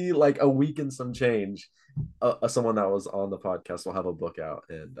literally like a week and some change, someone that was on the podcast will have a book out.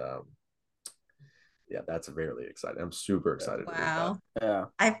 And yeah, that's really exciting. I'm super excited to read that. Wow. yeah.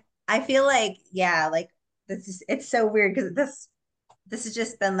 I feel like, yeah, like it's so weird because this has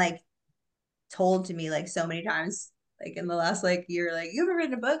just been like told to me like so many times, like in the last like year, like, you haven't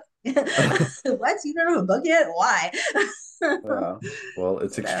written a book? What? You don't have a book yet? Why? Yeah. Well,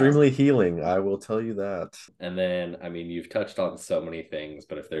 it's So- extremely healing. I will tell you that. And then, I mean, you've touched on so many things,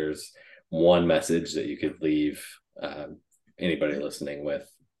 but if there's one message that you could leave anybody listening with,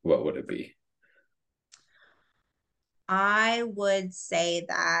 what would it be? I would say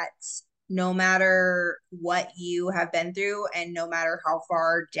that no matter what you have been through and no matter how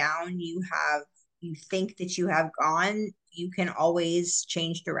far down you think that you have gone, you can always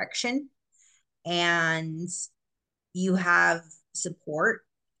change direction, and you have support.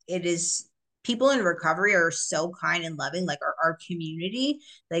 It is, people in recovery are so kind and loving, like our community,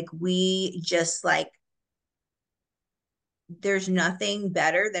 like we just like, there's nothing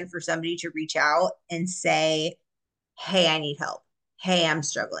better than for somebody to reach out and say, hey, I need help. Hey, I'm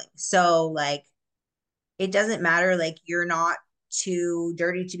struggling. So like, it doesn't matter. Like, you're not too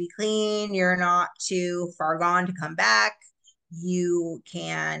dirty to be clean. You're not too far gone to come back. You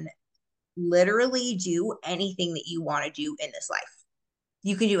can literally do anything that you want to do in this life.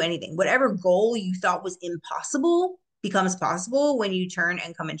 You can do anything. Whatever goal you thought was impossible becomes possible when you turn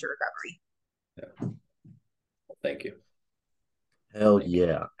and come into recovery. Thank you. Hell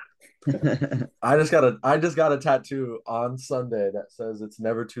yeah. I just got a tattoo on Sunday that says it's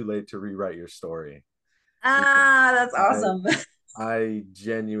never too late to rewrite your story. That's awesome. I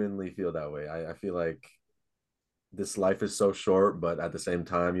genuinely feel that way. I feel like this life is so short, but at the same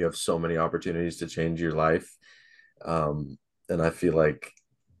time, you have so many opportunities to change your life. And I feel like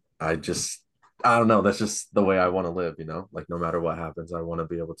I don't know, that's just the way I want to live, like no matter what happens, I want to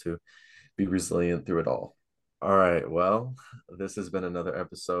be able to be resilient through it all. All right. Well, this has been another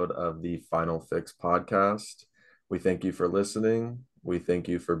episode of the Final Fix podcast. We thank you for listening. We thank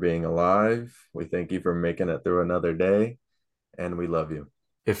you for being alive. We thank you for making it through another day. And we love you.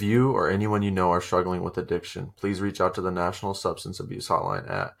 If you or anyone you know are struggling with addiction, please reach out to the National Substance Abuse Hotline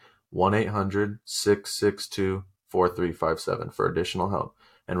at 1-800-662-4357 for additional help.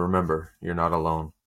 And remember, you're not alone.